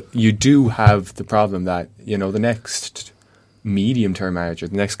 But you do have the problem that, the next medium-term manager,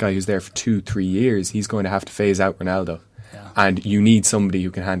 the next guy who's there for 2-3 years, he's going to have to phase out Ronaldo. Yeah. And you need somebody who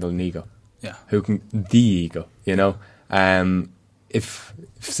can handle an ego. Yeah. The ego, If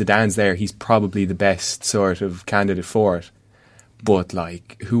Zidane's there, he's probably the best sort of candidate for it. But,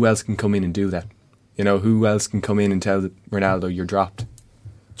 who else can come in and do that? Who else can come in and tell Ronaldo you're dropped?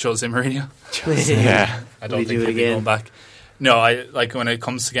 Jose Mourinho. Yeah. I don't think he'll be going back. No, when it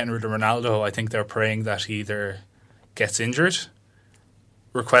comes to getting rid of Ronaldo, I think they're praying that he either gets injured,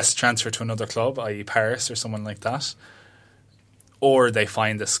 requests transfer to another club, i.e. Paris or someone like that, or they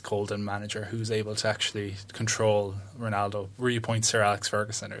find this golden manager who's able to actually control Ronaldo, reappoint Sir Alex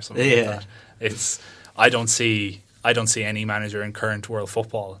Ferguson or something like that. I don't see any manager in current world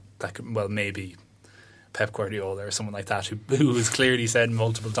football that could, maybe Pep Guardiola or someone like that who has clearly said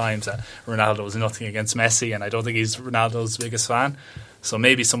multiple times that Ronaldo is nothing against Messi, and I don't think he's Ronaldo's biggest fan. So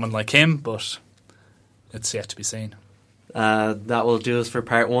maybe someone like him, but it's yet to be seen. That will do us for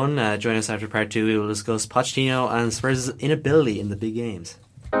part 1. Join us after part 2. We will discuss Pochettino and Spurs' inability in the big games.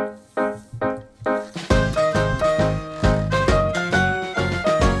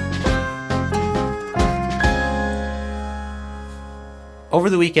 Over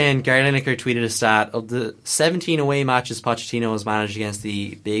the weekend, Gary Lineker tweeted a stat of the 17 away matches Pochettino has managed against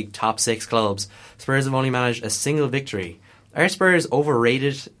the big top 6 clubs. Spurs have only managed a single victory. Are Spurs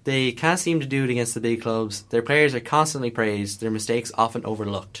overrated? They can't seem to do it against the big clubs. Their players are constantly praised, their mistakes often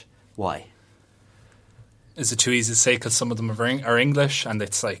overlooked. Why? Is it too easy to say because some of them are English, and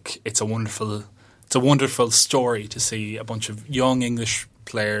it's a wonderful story to see a bunch of young English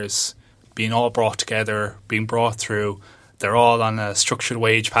players being all brought together, being brought through. They're all on a structured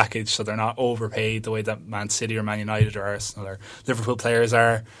wage package, so they're not overpaid the way that Man City or Man United or Arsenal or Liverpool players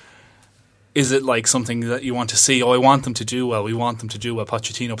are. Is it like something that you want to see? I want them to do well. We want them to do well.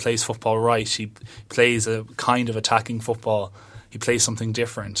 Pochettino plays football right. He plays a kind of attacking football. He plays something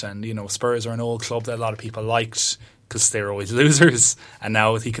different. And, Spurs are an old club that a lot of people liked because they were always losers. And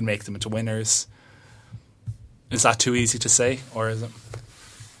now he can make them into winners. Is that too easy to say, or is it?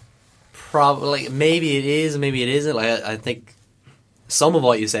 Probably, maybe it is, maybe it isn't. I think some of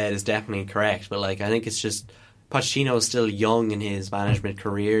what you said is definitely correct, but I think it's just Pochettino is still young in his management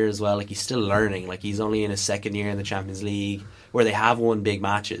career as well. He's still learning. He's only in his second year in the Champions League, where they have won big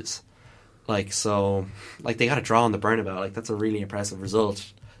matches. They got to draw on the Bernabeu. That's a really impressive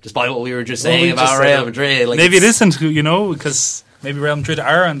result, despite what we were just saying about Real Madrid. Maybe it isn't, because maybe Real Madrid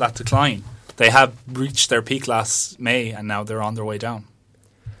are on that decline. They have reached their peak last May, and now they're on their way down.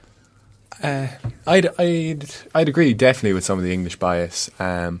 I'd agree definitely with some of the English bias,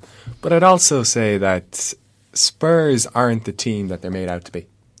 but I'd also say that Spurs aren't the team that they're made out to be.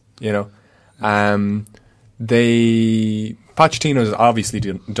 Pochettino's obviously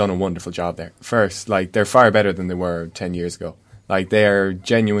done a wonderful job there. First, they're far better than they were 10 years ago. They're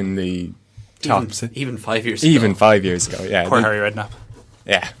genuinely top. Even 5 years ago. Even 5 years ago, yeah. Poor Harry Redknapp.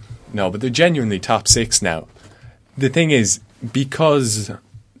 Yeah, no, but they're genuinely top 6 now. The thing is, because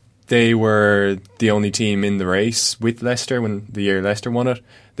they were the only team in the race with Leicester when the year Leicester won it.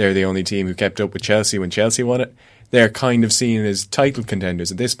 They're the only team who kept up with Chelsea when Chelsea won it. They're kind of seen as title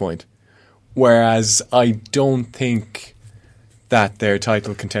contenders at this point. Whereas I don't think that they're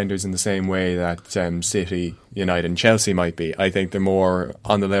title contenders in the same way that City, United and Chelsea might be. I think they're more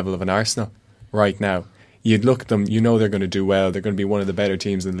on the level of an Arsenal right now. You'd look at them, they're going to do well. They're going to be one of the better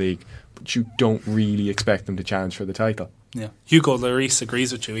teams in the league. But you don't really expect them to challenge for the title. Yeah, Hugo Lloris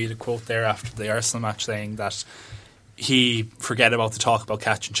agrees with you. He had a quote there after the Arsenal match saying that he forget about the talk about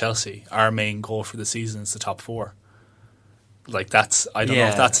catching Chelsea. Our main goal for the season is the top 4. I don't know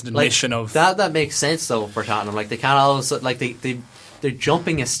if that's an admission of that makes sense though for Tottenham. They can't always they're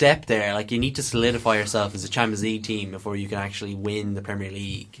jumping a step there. You need to solidify yourself as a Champions League team before you can actually win the Premier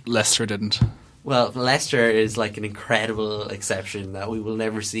League. Leicester didn't. Well, Leicester is an incredible exception that we will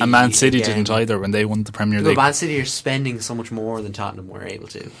never see. And Man City didn't either when they won the Premier League. Man City are spending so much more than Tottenham are able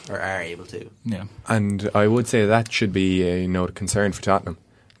to. Yeah. And I would say that should be a note of concern for Tottenham,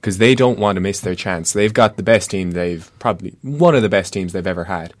 because they don't want to miss their chance. They've got the best team. They've probably one of the best teams they've ever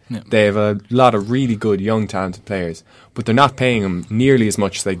had. Yeah. They have a lot of really good, young, talented players, but they're not paying them nearly as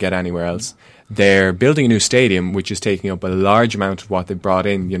much as they get anywhere else. They're building a new stadium, which is taking up a large amount of what they brought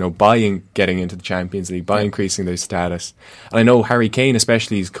in, by getting into the Champions League, by increasing their status. And I know Harry Kane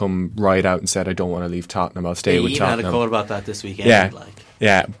especially has come right out and said, I don't want to leave Tottenham, I'll stay with Tottenham. He had a quote about that this weekend.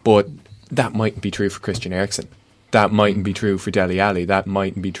 Yeah, but that mightn't be true for Christian Eriksen. That mightn't be true for Dele Alli. That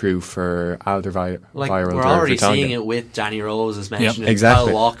mightn't be true for Alderweireld. We're already seeing it with Danny Rose, as mentioned. Yep,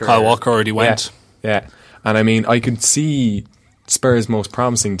 exactly. Kyle Walker already went. Yeah. And I could see Spurs' most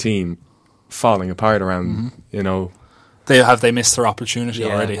promising team falling apart around, They missed their opportunity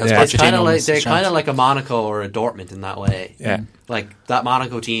already. It's kind of they're kind of like a Monaco or a Dortmund in that way. Yeah. That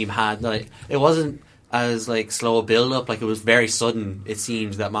Monaco team had it wasn't as slow a build up. It was very sudden. It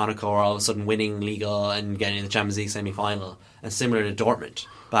seemed that Monaco were all of a sudden winning Liga and getting in the Champions League semi-final, and similar to Dortmund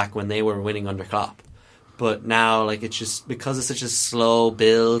back when they were winning under Klopp. But now it's just because it's such a slow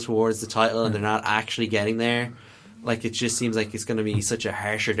build towards the title and they're not actually getting there. It just seems like it's going to be such a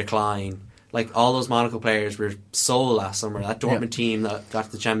harsher decline. All those Monaco players were sold last summer. That Dortmund team that got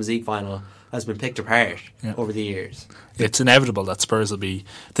to the Champions League final has been picked apart over the years. It's inevitable that Spurs will be...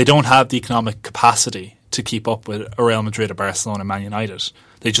 They don't have the economic capacity to keep up with a Real Madrid, a Barcelona, and Man United.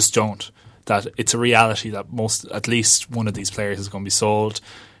 They just don't. That it's a reality that at least one of these players is going to be sold.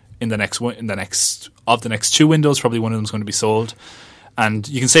 in the next of the next 2 windows. Probably one of them is going to be sold. And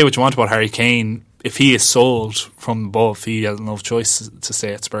you can say what you want about Harry Kane. If he is sold from above, he has no choice to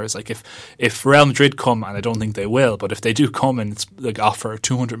stay at Spurs. Like if Real Madrid come, and I don't think they will, but if they do come and it's like offer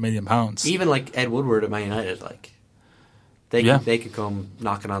 £200 million, even like Ed Woodward at Man United, like they could come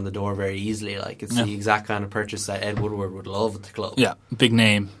knocking on the door very easily. Like it's the exact kind of purchase that Ed Woodward would love at the club. Yeah, big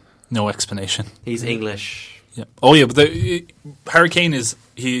name, no explanation. He's English. Yeah. Oh yeah, but Harry Kane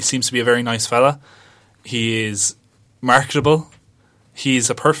he seems to be a very nice fella. He is marketable. He's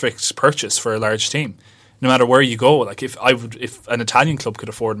a perfect purchase for a large team. No matter where you go, like if an Italian club could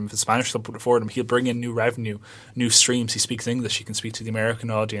afford him, if a Spanish club could afford him, he'll bring in new revenue, new streams. He speaks English. He can speak to the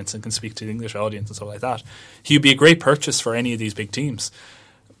American audience and can speak to the English audience and stuff like that. He'd be a great purchase for any of these big teams.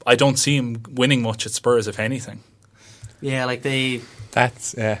 I don't see him winning much at Spurs, if anything. Yeah, like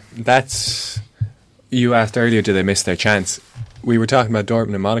That's you asked earlier, did they miss their chance? We were talking about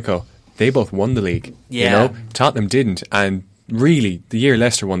Dortmund and Monaco. They both won the league. Yeah. You know, Tottenham didn't, and really, the year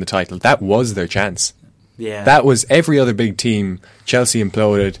Leicester won the title, that was their chance. Yeah. That was every other big team. Chelsea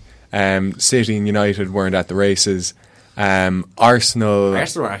imploded. City and United weren't at the races. Arsenal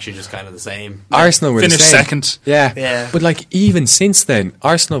were actually just kind of the same. Arsenal were finished the same. second. Yeah. But like even since then,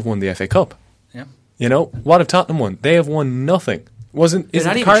 Arsenal have won the FA Cup. Yeah. You know, what have Tottenham won? They have won nothing. They're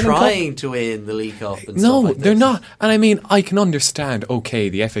not even trying to win the League Cup. And no, stuff like they're this. not. And I mean, I can understand, okay,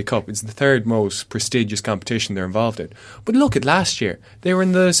 the FA Cup is the third most prestigious competition they're involved in. But look at last year. They were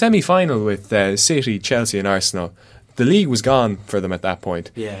in the semi-final with City, Chelsea and Arsenal. The league was gone for them at that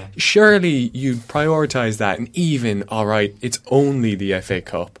point. Yeah. Surely you'd prioritise that, and even, alright, it's only the FA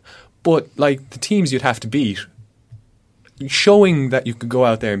Cup. But, like, the teams you'd have to beat, showing that you could go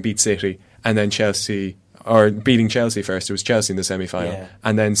out there and beat City, and then Chelsea... or beating Chelsea first. It was Chelsea in the semi-final,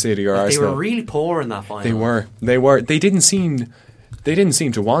 and then City or Arsenal. They were really poor in that final. They were. They didn't seem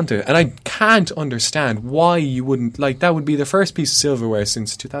to want it, and I can't understand why you wouldn't. Like that would be their first piece of silverware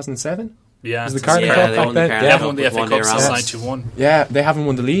since 2007. Yeah, was the Carling Cup back then? They haven't won the FA Cup since 1991. Yeah, they haven't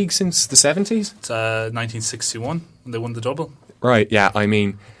won the league since the 70s. It's 1961 when they won the double. Right. Yeah. I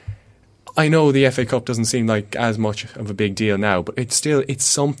mean, I know the FA Cup doesn't seem like as much of a big deal now, but it's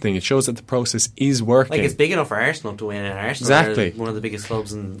something. It shows that the process is working. Like it's big enough for Arsenal to win, and Arsenal exactly are one of the biggest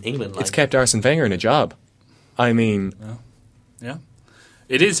clubs in England. Like. It's kept Arsene Wenger in a job. I mean, yeah.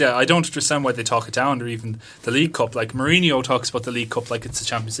 It is, yeah. I don't understand why they talk it down, or even the League Cup. Like Mourinho talks about the League Cup like it's the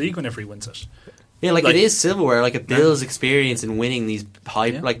Champions League whenever he wins it. Yeah, like it is silverware. Like it builds experience in winning these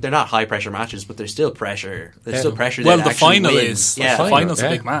like they're not high pressure matches, but there's still pressure. There's still pressure. Well, there the final win. is. Yeah, the final's a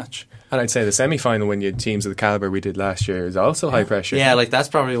big match. And I'd say the semi-final when you had teams of the calibre we did last year is also high pressure. Yeah, like that's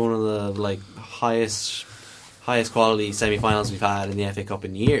probably one of the like highest quality semi-finals we've had in the FA Cup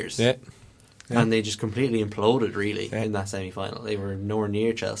in years. Yeah. And they just completely imploded, really, in that semi-final. They were nowhere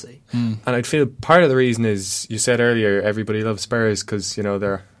near Chelsea. And I'd feel part of the reason is, you said earlier, everybody loves Spurs because, you know,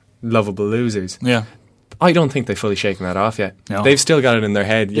 they're lovable losers. Yeah. I don't think they've fully shaken that off yet. No. They've still got it in their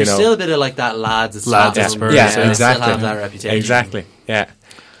head, you There's know. still a bit of like that lads at Spurs. Yeah, They exactly. still have that reputation. Exactly, yeah.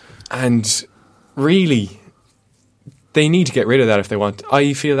 And really, they need to get rid of that if they want.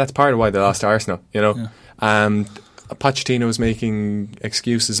 I feel that's part of why they lost to Arsenal, you know. Pochettino was making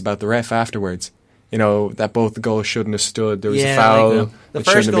excuses about the ref afterwards. You know, that both the goals shouldn't have stood. There was a foul. Like the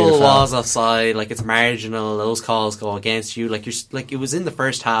first goal was offside. Like it's marginal. Those calls go against you. Like it was in the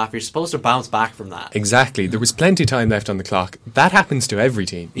first half. You're supposed to bounce back from that. Exactly. There was plenty of time left on the clock. That happens to every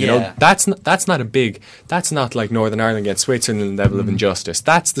team. You know, that's not like Northern Ireland against Switzerland level of injustice.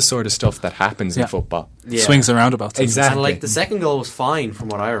 That's the sort of stuff that happens in football. Yeah. Swings and roundabouts. Exactly. And like the second goal was fine from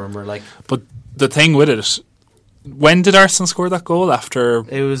what I remember. Like, but the thing with it. When did Arsenal score that goal? After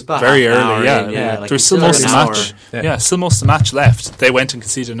it was about very half an early, hour yeah. Like There's still most of the match. Yeah, still most of the match left. They went and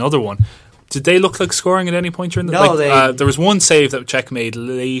conceded another one. Did they look like scoring at any point during the? No, there was one save that Czech made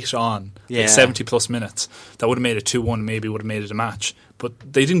late on, like 70 plus minutes. That would have made it 2-1. Maybe would have made it a match. But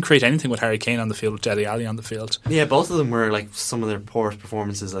they didn't create anything with Harry Kane on the field, with Dele Alli on the field. Yeah, both of them were like some of their poorest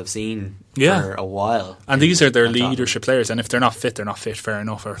performances I've seen for a while. And these are their leadership players. And if they're not fit, fair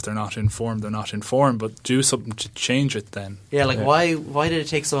enough. Or if they're not informed, they're not informed. But do something to change it then. Yeah, why did it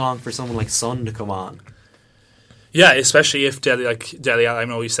take so long for someone like Son to come on? Yeah, especially if Dele Alli, I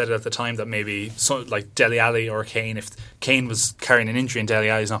know you said it at the time that maybe like Dele Alli or Kane, if Kane was carrying an injury and Dele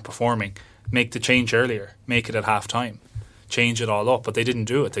Alli's not performing, make the change earlier, make it at half time, change it all up. But they didn't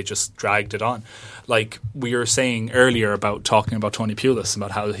do it, they just dragged it on. Like we were saying earlier about talking about Tony Pulis,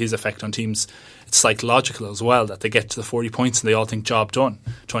 about how his effect on teams, it's psychological as well, that they get to the 40 points and they all think job done.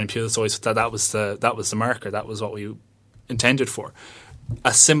 Tony Pulis always thought that was the marker, that was what we intended for.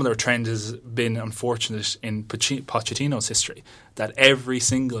 a similar trend has been unfortunate in Pochettino's history, that every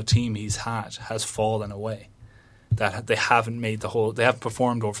single team he's had has fallen away. That they haven't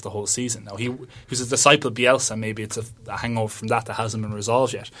performed over the whole season. Now, he was a disciple of Bielsa. Maybe it's a hangover from that hasn't been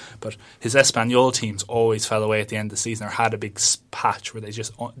resolved yet. But his Espanyol teams always fell away at the end of the season, or had a big patch where they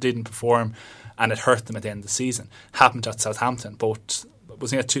just didn't perform, and it hurt them at the end of the season. Happened at Southampton.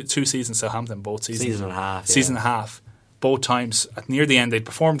 Was he at two seasons Southampton? Both seasons. Season and a half. Yeah. Season and a half. Both times, near the end, they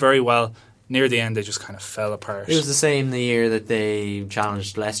performed very well. Near the end, they just kind of fell apart. It was the same the year that they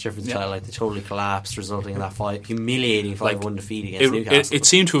challenged Leicester for the title. Like, they totally collapsed, resulting in that humiliating 5-1 defeat against Newcastle. It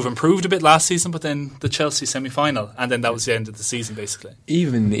seemed to have improved a bit last season, but then the Chelsea semi-final, and then that was the end of the season, basically.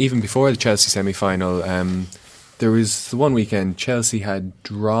 Even before the Chelsea semi-final, there was the one weekend Chelsea had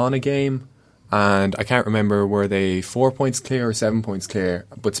drawn a game, and I can't remember, were they 4 points clear or 7 points clear,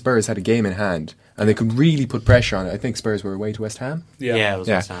 but Spurs had a game in hand. And they could really put pressure on it. I think Spurs were away to West Ham. Yeah, it was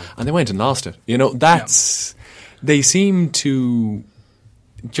West Ham. And they went and lost it. They seem to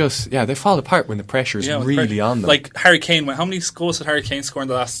just, they fall apart when the pressure's really on them. Like Harry Kane, how many goals did Harry Kane score in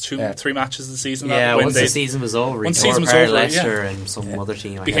the last 3 matches of the season? Once the season was over, he tore apart Leicester and some other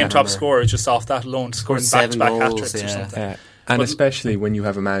team. Became top scorer just off that alone, scoring back-to-back hat-tricks or something. And especially when you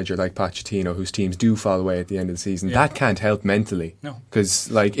have a manager like Pochettino, whose teams do fall away at the end of the season, that can't help mentally. No.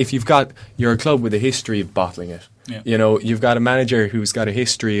 Because, if you're a club with a history of bottling it, you've got a manager who's got a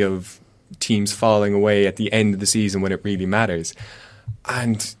history of teams falling away at the end of the season when it really matters.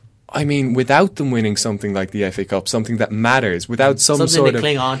 And, I mean, without them winning something like the FA Cup, something that matters, without something to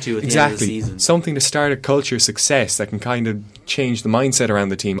cling on to at the end of the season. Something to start a culture of success that can kind of change the mindset around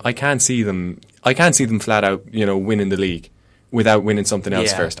the team, I can't see them flat out, winning the league without winning something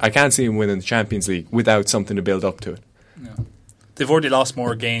else first. I can't see them winning the Champions League without something to build up to it. Yeah. They've already lost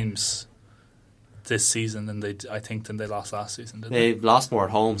more games this season than they lost last season. They've lost more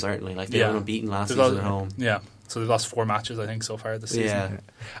at home, certainly. Like, they were unbeaten last season at home. Yeah, so they've lost 4 matches, I think, so far this season.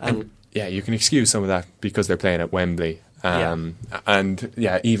 And you can excuse some of that because they're playing at Wembley. And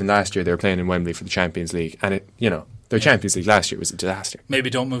even last year they were playing in Wembley for the Champions League, and their Champions League last year was a disaster. Maybe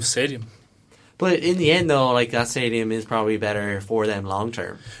don't move stadium. But in the end, though, that stadium is probably better for them long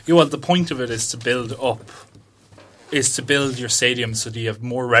term. Yeah, well, the point of it is to build your stadium so that you have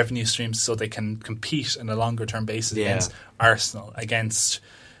more revenue streams, so they can compete on a longer term basis against Arsenal, against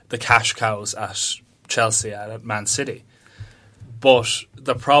the cash cows at Chelsea, at Man City. But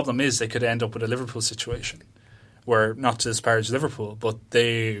the problem is they could end up with a Liverpool situation, where, not to disparage Liverpool, but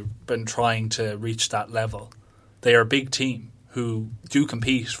they've been trying to reach that level. They are a big team who do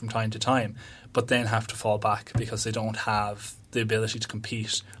compete from time to time, but then have to fall back because they don't have the ability to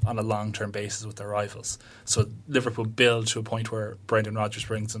compete on a long-term basis with their rivals. So Liverpool build to a point where Brendan Rodgers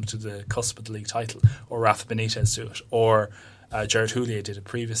brings them to the cusp of the league title, or Rafa Benitez do it, or Gerard Houllier did it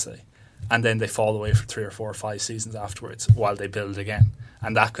previously. And then they fall away for 3 or 4 or 5 seasons afterwards while they build again.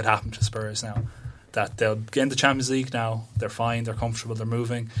 And that could happen to Spurs now. That they'll get in the Champions League now, they're fine, they're comfortable, they're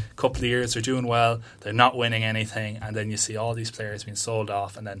moving. A couple of years, they're doing well, they're not winning anything, and then you see all these players being sold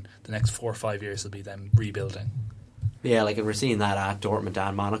off, and then the next 4 or 5 years will be them rebuilding. Yeah, we're seeing that at Dortmund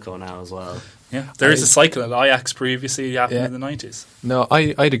and Monaco now as well. Yeah, there is a cycle at Ajax previously happened in the 90s. No,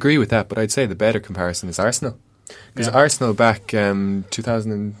 I'd agree with that, but I'd say the better comparison is Arsenal. Because Arsenal back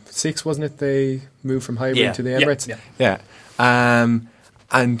 2006, wasn't it, they moved from Highbury to the Emirates? Yeah.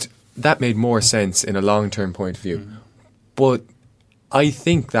 And that made more sense in a long-term point of view. Mm-hmm. But I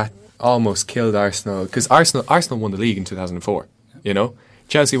think that almost killed Arsenal, because Arsenal won the league in 2004,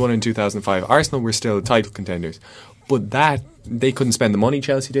 Chelsea won in 2005. Arsenal were still title contenders. But that, they couldn't spend the money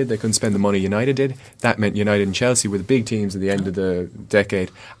Chelsea did, they couldn't spend the money United did. That meant United and Chelsea were the big teams at the end of the decade.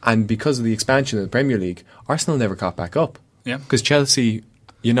 And because of the expansion of the Premier League, Arsenal never caught back up. Yeah. Because Chelsea,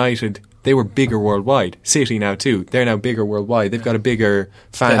 United, they were bigger worldwide. City now too. They're now bigger worldwide. They've got a bigger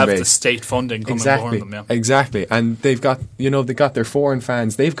fan base. They have the state funding coming behind them. Yeah. Exactly. And they've got, they got their foreign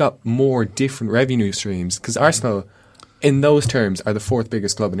fans. They've got more different revenue streams. Because Arsenal, in those terms, are the 4th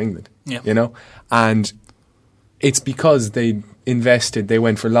biggest club in England. Yeah. And it's because they invested, they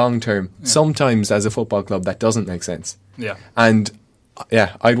went for long term. Yeah. Sometimes as a football club that doesn't make sense. Yeah. And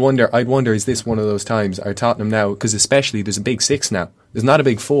I'd wonder, is this one of those times? Are Tottenham now, because especially there's a big 6 now. There's not a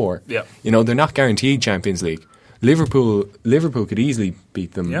big 4. Yeah. They're not guaranteed Champions League. Liverpool could easily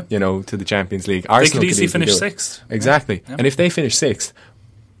beat them, to the Champions League. Arsenal they could easily finish 6th. Exactly. Yeah. And if they finish 6th,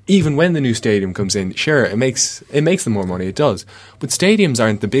 even when the new stadium comes in, sure, it makes them more money, it does. But stadiums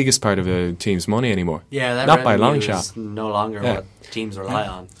aren't the biggest part of a team's money anymore. Yeah, that not by a long shot. Is no longer what teams rely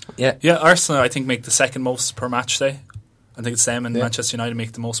on. Yeah, Arsenal, I think, make the 2nd most per match day I think it's them and Manchester United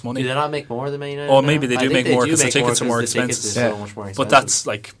make the most money. Do they not make more than Man United? Oh, maybe they do make more because the make tickets are more because the tickets expensive. are so much more expensive. But that's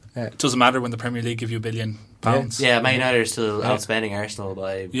like, it doesn't matter when the Premier League give you £1 billion. Yeah, Man United are still outspending Arsenal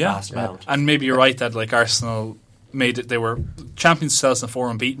by a vast amount. And maybe you're right that like Arsenal made it. They were champions 2004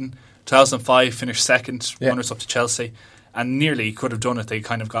 unbeaten. 2005 finished second, runners up to Chelsea, and nearly could have done it. They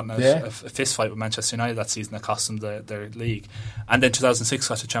kind of gotten a fist fight with Manchester United that season that cost them their league. And then 2006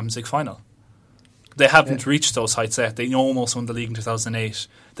 got to Champions League final. They haven't reached those heights yet. They almost won the league in 2008.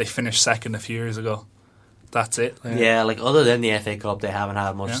 They finished second a few years ago. That's it. Yeah, like other than the FA Cup, they haven't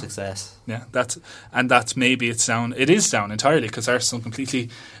had much success. Yeah, that's maybe it's down. It is down entirely because Arsenal completely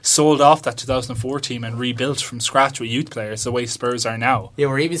sold off that 2004 team and rebuilt from scratch with youth players the way Spurs are now. Yeah,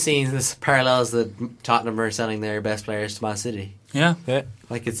 we're even seeing this parallels that Tottenham are selling their best players to Man City. Yeah.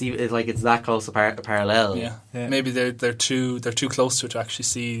 Like it's that close a parallel. Yeah. Maybe they're too close to it to actually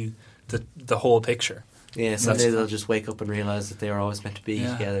see the whole picture. Yeah, someday they'll just wake up and realise that they were always meant to be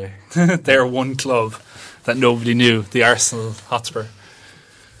together. They're one club that nobody knew, the Arsenal Hotspur.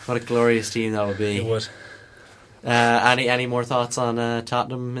 What a glorious team that would be. It would. Any more thoughts on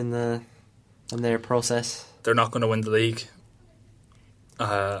Tottenham in their process? They're not going to win the league.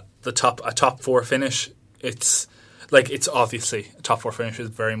 A top four finish. It's obviously a top four finish is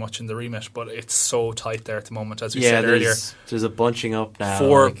very much in the remit, but it's so tight there at the moment, as we said earlier. There's a bunching up now.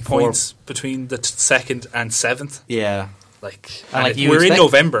 4 points between the second and seventh. Yeah. We're in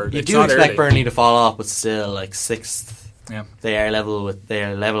November. You do expect Burnley to fall off, but still, sixth. Yeah. They are level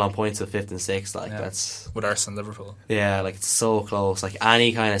on points with fifth and sixth. That's with Arsenal and Liverpool. Yeah, it's so close.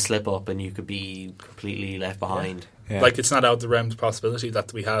 Any kind of slip up and you could be completely left behind. Yeah. It's not out of the realm of possibility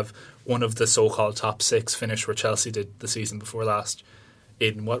that we have one of the so-called top six finish where Chelsea did the season before last.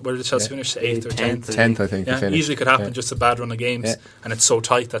 Where did Chelsea finish? 8th or 10th? 10th, I think. Yeah, easily could happen. Just a bad run of games, and it's so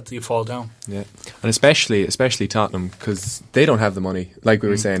tight that you fall down. Yeah, and especially Tottenham, because they don't have the money. Like we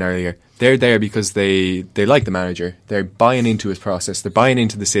were saying earlier, they're there because they like the manager. They're buying into his process. They're buying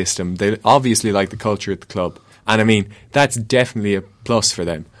into the system. They obviously like the culture at the club, and I mean that's definitely a plus for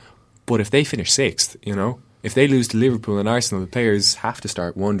them. But if they finish sixth, if they lose to Liverpool and Arsenal, the players have to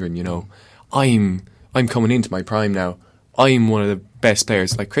start wondering. I'm coming into my prime now. I'm one of the best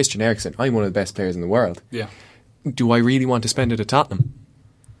players, like Christian Eriksen. I'm one of the best players in the world. Yeah. Do I really want to spend it at Tottenham?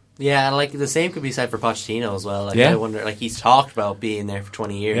 Yeah, and the same could be said for Pochettino as well. I wonder, he's talked about being there for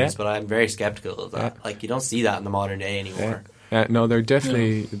 20 years, but I'm very skeptical of that. You don't see that in the modern day anymore. No, they're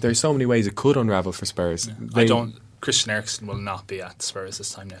definitely. There's so many ways it could unravel for Spurs. Yeah. Christian Eriksen will not be at Spurs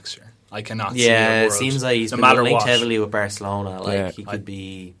this time next year. I cannot. see it seems like he's been linked heavily with Barcelona. He could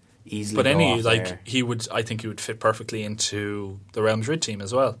be. Easily I think he would fit perfectly into the Real Madrid team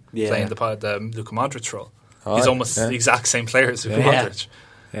as well, playing the Luka Modric role. He's almost the exact same player as Luka Modric.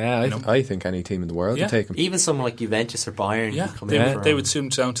 Yeah, I think any team in the world would take him. Even someone like Juventus or Bayern would come in. They would suit him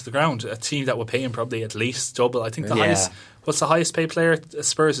down to the ground. A team that would pay him probably at least double. I think the highest. What's the highest paid player at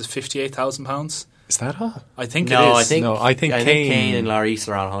Spurs is £58,000. Is that all? I think it is. I think Kane and Lloris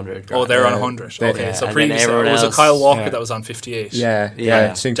are on 100. Oh, they're on 100. Okay, so previously it was a Kyle Walker that was on 58. Yeah.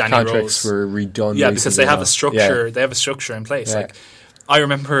 I think Danny contracts Rose were redone. Yeah, because they have a structure. Yeah. They have a structure in place. I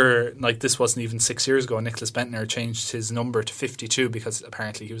remember, this wasn't even 6 years ago. Nicholas Bentner changed his number to 52 because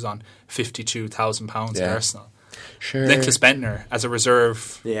apparently he was on £52,000 at Arsenal. Sure. Nicholas Bentner as a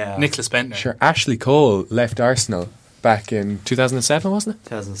reserve. Yeah. Nicholas Bentner. Sure. Ashley Cole left Arsenal back in 2007, wasn't it?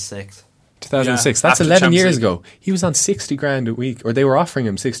 2006. 2006. That's 11 years ago. He was on 60 grand a week, or they were offering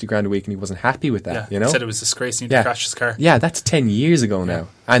him 60 grand a week, and he wasn't happy with that. He said it was disgracing to crash his car. Yeah, that's 10 years ago now,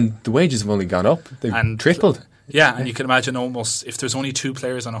 and the wages have only gone up. They've tripled. Yeah, and you can imagine almost if there's only two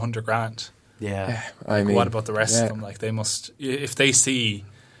players on 100 grand. Yeah, what about the rest of them? They must, if they see,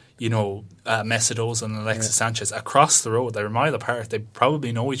 Mesut Ozil and Alexis Sanchez across the road, they're a mile apart. They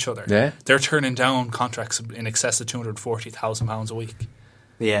probably know each other. Yeah, they're turning down contracts in excess of £240,000 a week.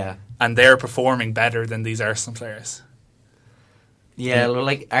 Yeah. And they're performing better than these Arsenal players. Yeah,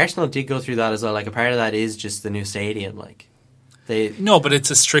 Arsenal did go through that as well. A part of that is just the new stadium. No, but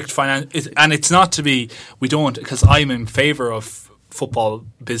it's a strict and it's not to be. We don't, because I'm in favour of football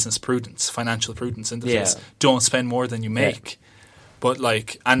business prudence, financial prudence in the sense. Don't spend more than you make. But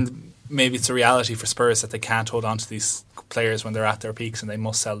and maybe it's a reality for Spurs that they can't hold on to these players when they're at their peaks and they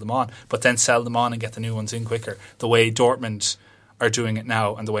must sell them on. But then sell them on and get the new ones in quicker. The way Dortmund are doing it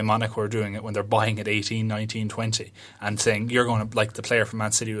now and the way Monaco are doing it when they're buying at 18, 19, 20 and saying you're going to, like the player from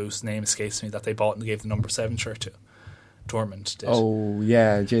Man City whose name escapes me that they bought and gave the number 7 shirt to. Dortmund did. Oh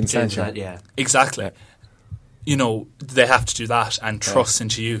yeah, Jadon Sancho. Yeah, exactly. they have to do that and trust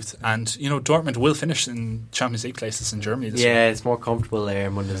into youth. And, Dortmund will finish in Champions League places in Germany this year. It's more comfortable there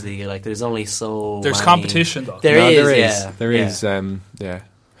in Bundesliga. Like, there's only There's many. competition, though. There is.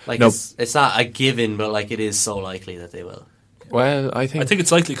 Like, it's not a given, but, like, it is so likely that they will. Well, I think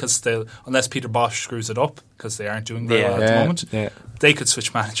it's likely because unless Peter Bosch screws it up, because they aren't doing very well at the moment, they could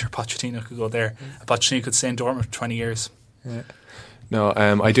switch manager. Pochettino could go there. Pochettino could stay in Dortmund for 20 years. Yeah. No,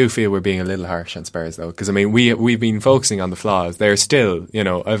 I do feel we're being a little harsh on Spurs, though, because I mean we've been focusing on the flaws. They're still,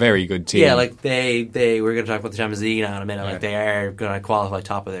 a very good team. Yeah, like we're going to talk about the Champions League now in a minute. Like, they are going to qualify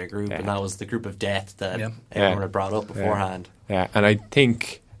top of their group, and that was the group of death that everyone had brought up beforehand. Yeah, and I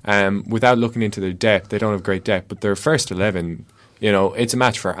think without looking into their depth, they don't have great depth, but their first 11, it's a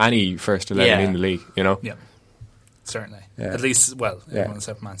match for any first 11 in the league. Yeah, certainly. Yeah. At least, everyone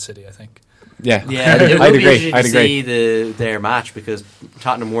except Man City, I think. Yeah, it would be interesting to see their match, because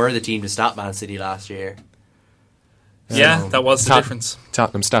Tottenham were the team to stop Man City last year. Yeah, that was the difference.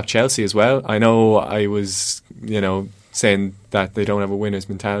 Tottenham stopped Chelsea as well. I know I was, saying that they don't have a winner's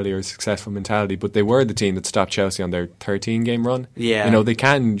mentality or a successful mentality, but they were the team that stopped Chelsea on their 13-game run. Yeah. They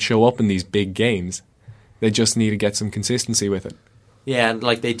can show up in these big games. They just need to get some consistency with it. Yeah, and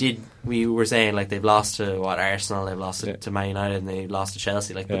like they did, we were saying, like, they've lost to Arsenal, they've lost to Man United, and they lost to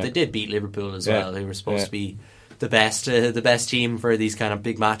Chelsea. But they did beat Liverpool as well, who were supposed to be the best team for these kind of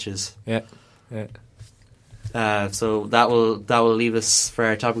big matches. Yeah. So that will leave us for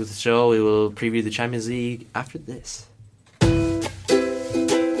our topic of the show. We will preview the Champions League after this.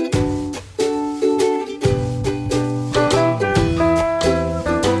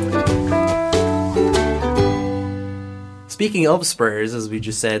 Speaking of Spurs, as we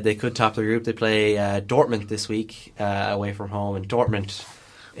just said, they could top the group. They play Dortmund this week away from home, and Dortmund,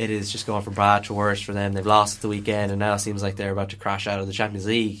 it is just going from bad to worse for them. They've lost at the weekend, and now it seems like they're about to crash out of the Champions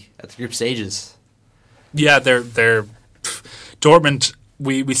League at the group stages. Yeah, they're Dortmund.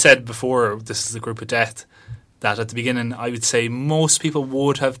 We said before, this is the group of death, that at the beginning I would say most people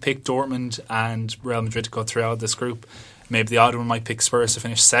would have picked Dortmund and Real Madrid to go through out of this group. Maybe the odd one might pick Spurs to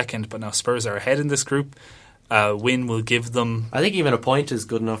finish second, but now Spurs are ahead in this group. Win will give them... I think even a point is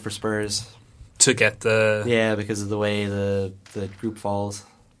good enough for Spurs. To get the... Yeah, because of the way the group falls.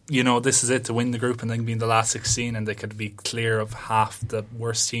 This is it, to win the group and then be in the last 16, and they could be clear of half the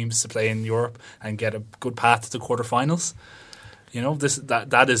worst teams to play in Europe and get a good path to the quarterfinals.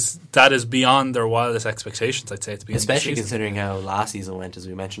 That is beyond their wildest expectations, I'd say, to be especially considering how last season went, as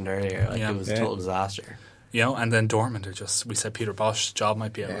we mentioned earlier. It was a total disaster. And then Dortmund are just... We said Peter Bosch's job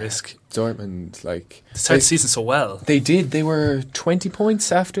might be at risk. Dortmund, they started the season so well. They did. They were 20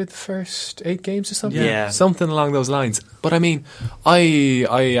 points after the first 8 games or something. Yeah. Something along those lines. But I mean,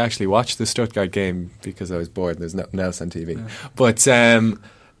 I actually watched the Stuttgart game because I was bored and there's nothing else on TV. Yeah. But,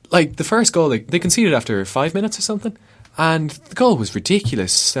 the first goal, they conceded after 5 minutes or something. And the goal was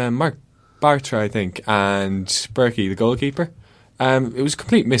ridiculous. Mark Bartra, I think, and Berkey, the goalkeeper. It was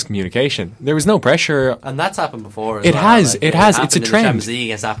complete miscommunication. There was no pressure, and that's happened before. It has. It's a trend. Champions League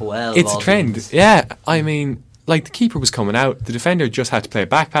against Apoel. It's a trend. Teams. Yeah, I mean, the keeper was coming out. The defender just had to play a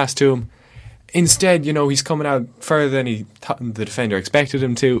back pass to him. Instead, he's coming out further than the defender expected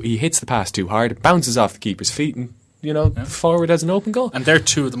him to. He hits the pass too hard. It bounces off the keeper's feet, and forward as an open goal. And they're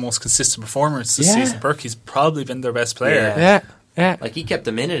two of the most consistent performers this season. Berkey's probably been their best player. Yeah. Like, he kept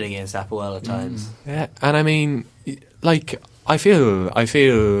them in it against Apoel at times. Yeah, and I mean, I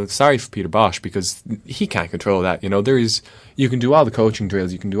feel sorry for Peter Bosch because he can't control that. You can do all the coaching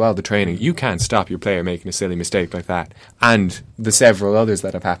drills, you can do all the training. You can't stop your player making a silly mistake like that, and the several others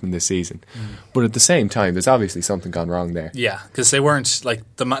that have happened this season. But at the same time, there's obviously something gone wrong there. Yeah, because they weren't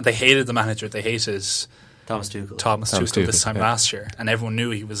they hated the manager. They hated Thomas Tuchel. Thomas Tuchel this time last year, and everyone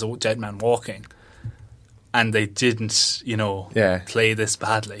knew he was a dead man walking. And they didn't, play this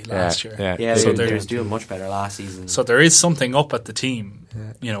badly last year. Yeah, so they was doing much better last season. So there is something up at the team,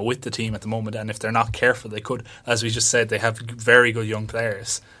 with the team at the moment. And if they're not careful, they could, as we just said, they have very good young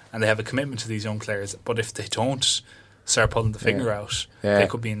players. And they have a commitment to these young players. But if they don't start pulling the finger out, they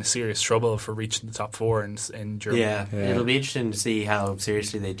could be in serious trouble for reaching the top 4 in Germany. Yeah, it'll be interesting to see how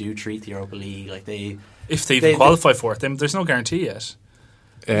seriously they do treat the Europa League. If they even qualify for it, there's no guarantee yet.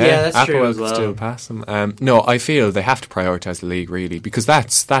 Yeah, that's true as well. Still pass them. No, I feel they have to prioritise the league, really, because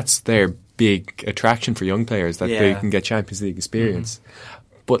that's their big attraction for young players, that they can get Champions League experience.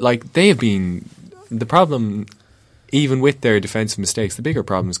 But they have been the problem, even with their defensive mistakes. The bigger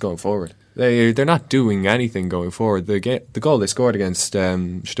problem is going forward. They're not doing anything going forward. The goal they scored against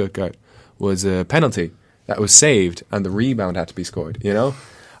Stuttgart was a penalty that was saved, and the rebound had to be scored.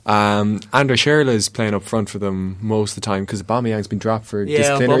 Andre Schürrle is playing up front for them most of the time because Aubameyang's been dropped for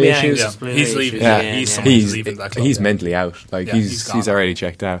disciplinary Aubameyang issues. He's leaving. Yeah, He's leaving that club. He's mentally out. Like he's already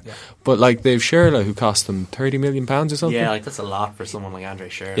checked out. Yeah. But like they've Schürrle who cost them £30 million or something. Yeah, like that's a lot for someone like Andre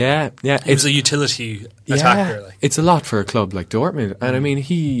Schürrle. Yeah. He was a utility attacker. Like. It's a lot for a club like Dortmund, and I mean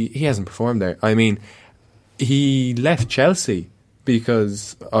he hasn't performed there. I mean he left Chelsea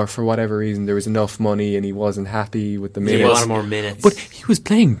because, or for whatever reason, there was enough money and he wasn't happy with the minutes. He wanted more minutes. But he was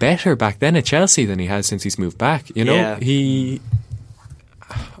playing better back then at Chelsea than he has since he's moved back. You know,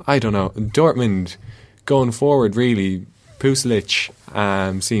 I don't know. Dortmund going forward, really, Puselic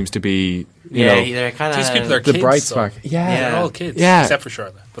seems to be, you know, they're kind of these people are the kids, bright spark. They're all kids, except for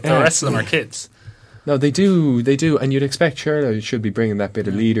Schürrle. But the rest of them are kids. No, they do, and you'd expect Schürrle should be bringing that bit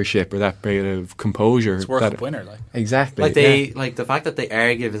of leadership or that bit of composure. It's World Cup winner, like exactly. Like like the fact that they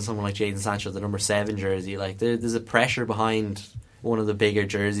are giving someone like Jadon Sancho the number 7 jersey, like there's a pressure behind one of the bigger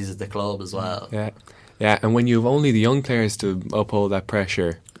jerseys at the club as well. Yeah, and when you have only the young players to uphold that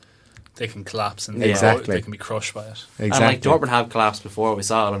pressure, they can collapse and they can be crushed by it. Exactly. And like Dortmund have collapsed before. We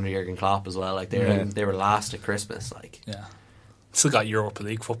saw it under Jurgen Klopp as well. Like they were last at Christmas. Like still got Europa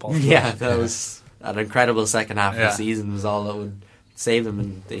League football. Yeah, that was an incredible second half of the season was all that would save them,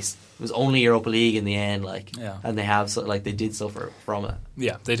 and it was only Europa League in the end, and they did suffer from it.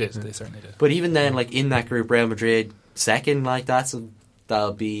 Yeah, they did. They certainly did. But even then, like in that group, Real Madrid second, like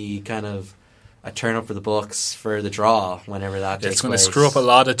that'll be kind of a turn up for the books for the draw whenever that takes place. It's going to screw up a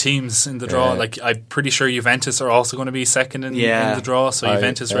lot of teams in the draw. Like I'm pretty sure Juventus are also going to be second in the draw. So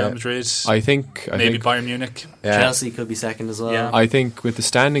Juventus, Real Madrid, I think Bayern Munich, Chelsea could be second as well. Yeah. I think with the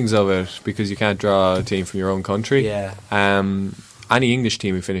standings of it, because you can't draw a team from your own country. Any English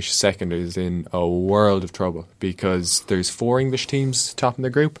team who finishes second is in a world of trouble because there's 4 English teams topping the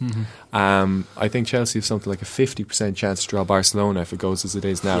group. I think Chelsea have something like a 50% chance to draw Barcelona if it goes as it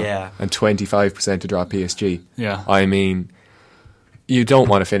is now, and 25% to draw PSG. I mean, you don't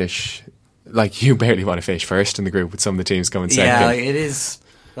want to finish, like you barely want to finish first in the group with some of the teams coming second. Yeah, like it is.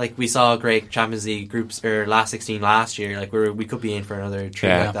 Like we saw great Champions League groups or last 16 last year. Like we could be in for another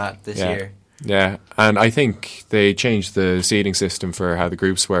trip like that this year. Yeah, and I think they changed the seeding system for how the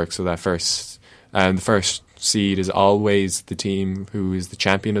groups work, so that the first seed is always the team who is the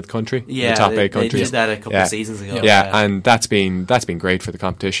champion of the country, the top 8 countries. They did that a couple of seasons ago. And that's been great for the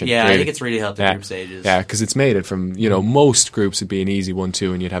competition. Yeah, really. I think it's really helped the group stages. Yeah, because it's made it from, most groups would be an easy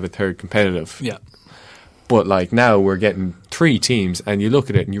 1-2 and you'd have a third competitive. Yeah. But like now we're getting 3 teams and you look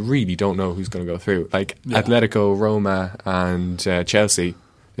at it and you really don't know who's going to go through. Like Atletico, Roma and Chelsea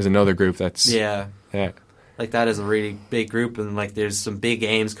is another group that's like that is a really big group, and like there's some big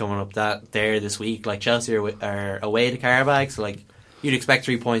games coming up this week. Like Chelsea are away to Qarabag, so like you'd expect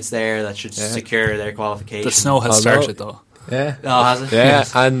 3 points there that should secure their qualification. The snow has started though. Yeah. Oh, has it? Yeah,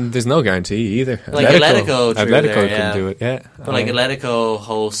 and there's no guarantee either. Like Atletico couldn't do it. Yeah, but like Atletico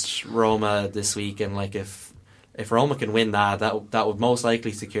host Roma this week, and like if Roma can win that would most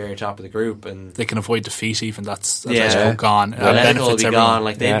likely secure top of the group, and they can avoid defeat. Even that's gone. Atletico will be gone.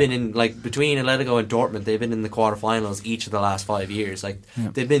 Like they've been in between Atletico and Dortmund, they've been in the quarterfinals each of the last 5 years. Like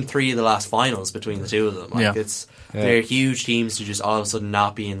they've been 3 of the last finals between the two of them. Like they're huge teams to just all of a sudden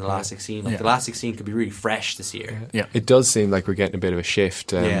not be in the last 16. Like the last 16 could be really fresh this year. Yeah, it does seem like we're getting a bit of a shift.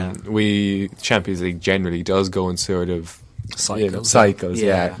 Champions League generally does go in sort of cycles.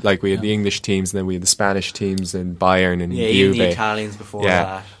 Like we had the English teams, and then we had the Spanish teams, and Bayern and Juve. Even the Italians before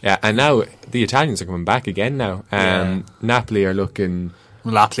that. Yeah, and now the Italians are coming back again now. Napoli are looking.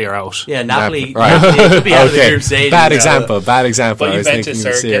 Napoli are out. Yeah, Napoli could be out of the group stage. Bad example. But Juventus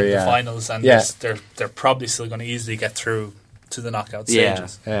are getting the finals, and they're probably still going to easily get through to the knockout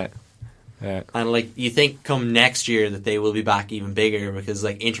stages. Yeah. And like you think come next year that they will be back even bigger, because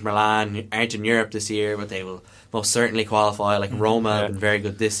like Inter Milan aren't in Europe this year, but they will most certainly qualify. Like Roma have been very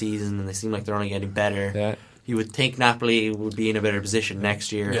good this season, and they seem like they're only getting better. Yeah. You would think Napoli would be in a better position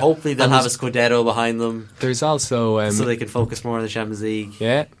next year. Hopefully they'll have a Scudetto behind them. There's also so they can focus more on the Champions League.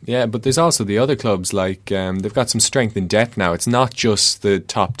 Yeah, but there's also the other clubs, like they've got some strength in depth now. It's not just the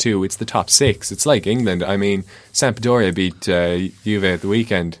top 2, it's the top 6. It's like England. I mean, Sampdoria beat Juve at the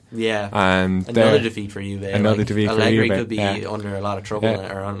weekend. Yeah, and another defeat for Juve. Another defeat for Juve. Allegri could be under a lot of trouble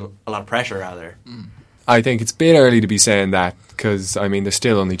or under a lot of pressure rather. I think it's a bit early to be saying that, because I mean they're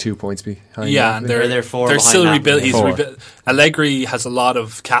still only 2 points behind. Yeah, and they're 4. They're still rebuilt. Allegri has a lot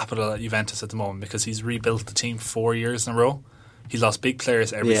of capital at Juventus at the moment because he's rebuilt the team 4 years in a row. He's lost big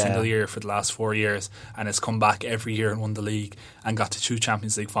players every single year for the last 4 years, and has come back every year and won the league and got to 2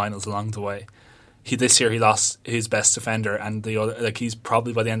 Champions League finals along the way. This year he lost his best defender, and the other, he's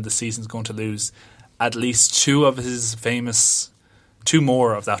probably by the end of the season is going to lose at least 2 of his famous two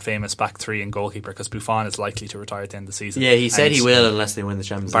more of that famous back three and goalkeeper, because Buffon is likely to retire at the end of the season. Yeah, he said And he will unless they win the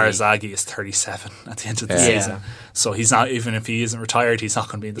Champions League. Barzaghi is 37 at the end of the season, so he's not, even if he isn't retired, he's not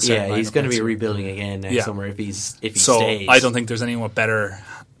going to be in the starting lineup. Yeah, he's going to be rebuilding again next summer if he so stays. I don't think there's anyone better.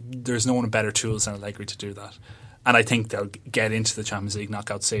 There's no one with better tools than Allegri to do that. And I think they'll get into the Champions League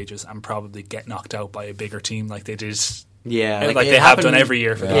knockout stages and probably get knocked out by a bigger team like they did. Yeah, like they have done every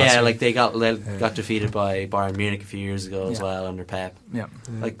year for the last Yeah, year. like they got defeated by Bayern Munich a few years ago as well under Pep. Yeah.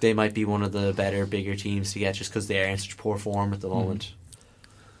 Like they might be one of the better, bigger teams to get just because they are in such poor form at the moment.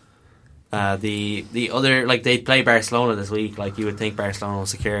 The other, like, they play Barcelona this week. Like, you would think Barcelona will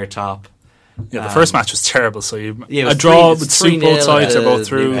secure top. Yeah, the first match was terrible, so a draw would suit both sides are both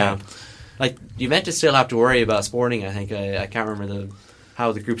through. Like, Juventus still have to worry about Sporting, I think. I can't remember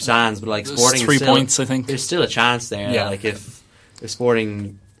how the group stands, but like Sporting, 3 points, I think. There's still a chance there. Yeah. Like if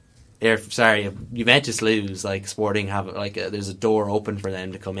Sporting, if Juventus lose, like Sporting have there's a door open for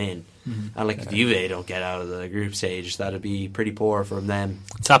them to come in, and like if Juve don't get out of the group stage, that'd be pretty poor from them.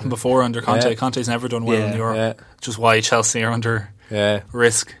 It's happened before under Conte. Yeah. Conte's never done well in Europe, which is why Chelsea are under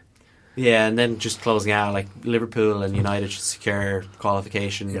risk. Yeah, and then just closing out, like Liverpool and United should secure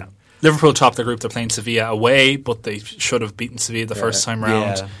qualification. Yeah. Liverpool topped the group. They're playing Sevilla away, but they should have beaten Sevilla the first time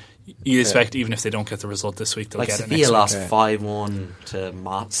round. Yeah. You expect even if they don't get the result this week, they'll get Sevilla it next lost week. 5-1 to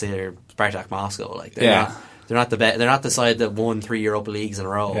Spartak Moscow. Like they're not they're not the side that won 3 Europa Leagues in a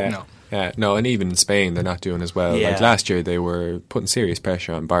row. No, and even in Spain they're not doing as well. Yeah. Like last year they were putting serious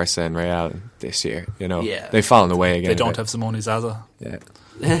pressure on Barca and Real. This year, Yeah. they've fallen away again. They don't have Simone Zaza.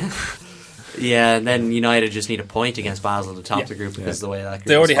 Yeah, and then United just need a point against Basel to top the group because of the way that group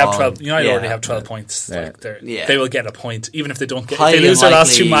They already is have falling. 12. United already have 12 points. Yeah. Like they will get a point, even if they don't get. If Highly they lose their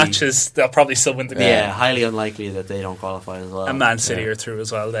last 2 unlikely- matches, they'll probably still win the game. Yeah, highly unlikely that they don't qualify as well. And Man City are through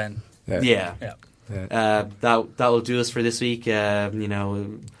as well. Then Yeah. That will do us for this week. I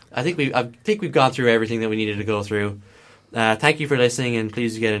think we've gone through everything that we needed to go through. Thank you for listening, and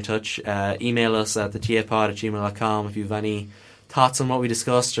please do get in touch. Email us at thetfpod@gmail.com if you have any thoughts on what we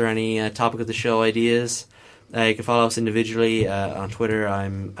discussed or any topic of the show ideas. You can follow us individually on Twitter.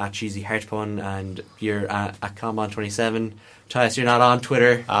 I'm at Cheesy Heartpun, and you're at Combon27. Tyus, you're not on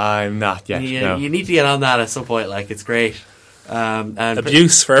Twitter. I'm not yet. You need to get on that at some point. Like, it's great. And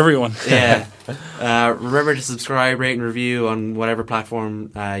abuse for everyone. Yeah. Remember to subscribe, rate, and review on whatever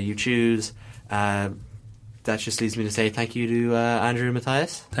platform you choose. That just leaves me to say thank you to Andrew and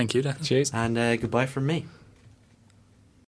Matthias. Thank you, Dan. Cheers. And goodbye from me.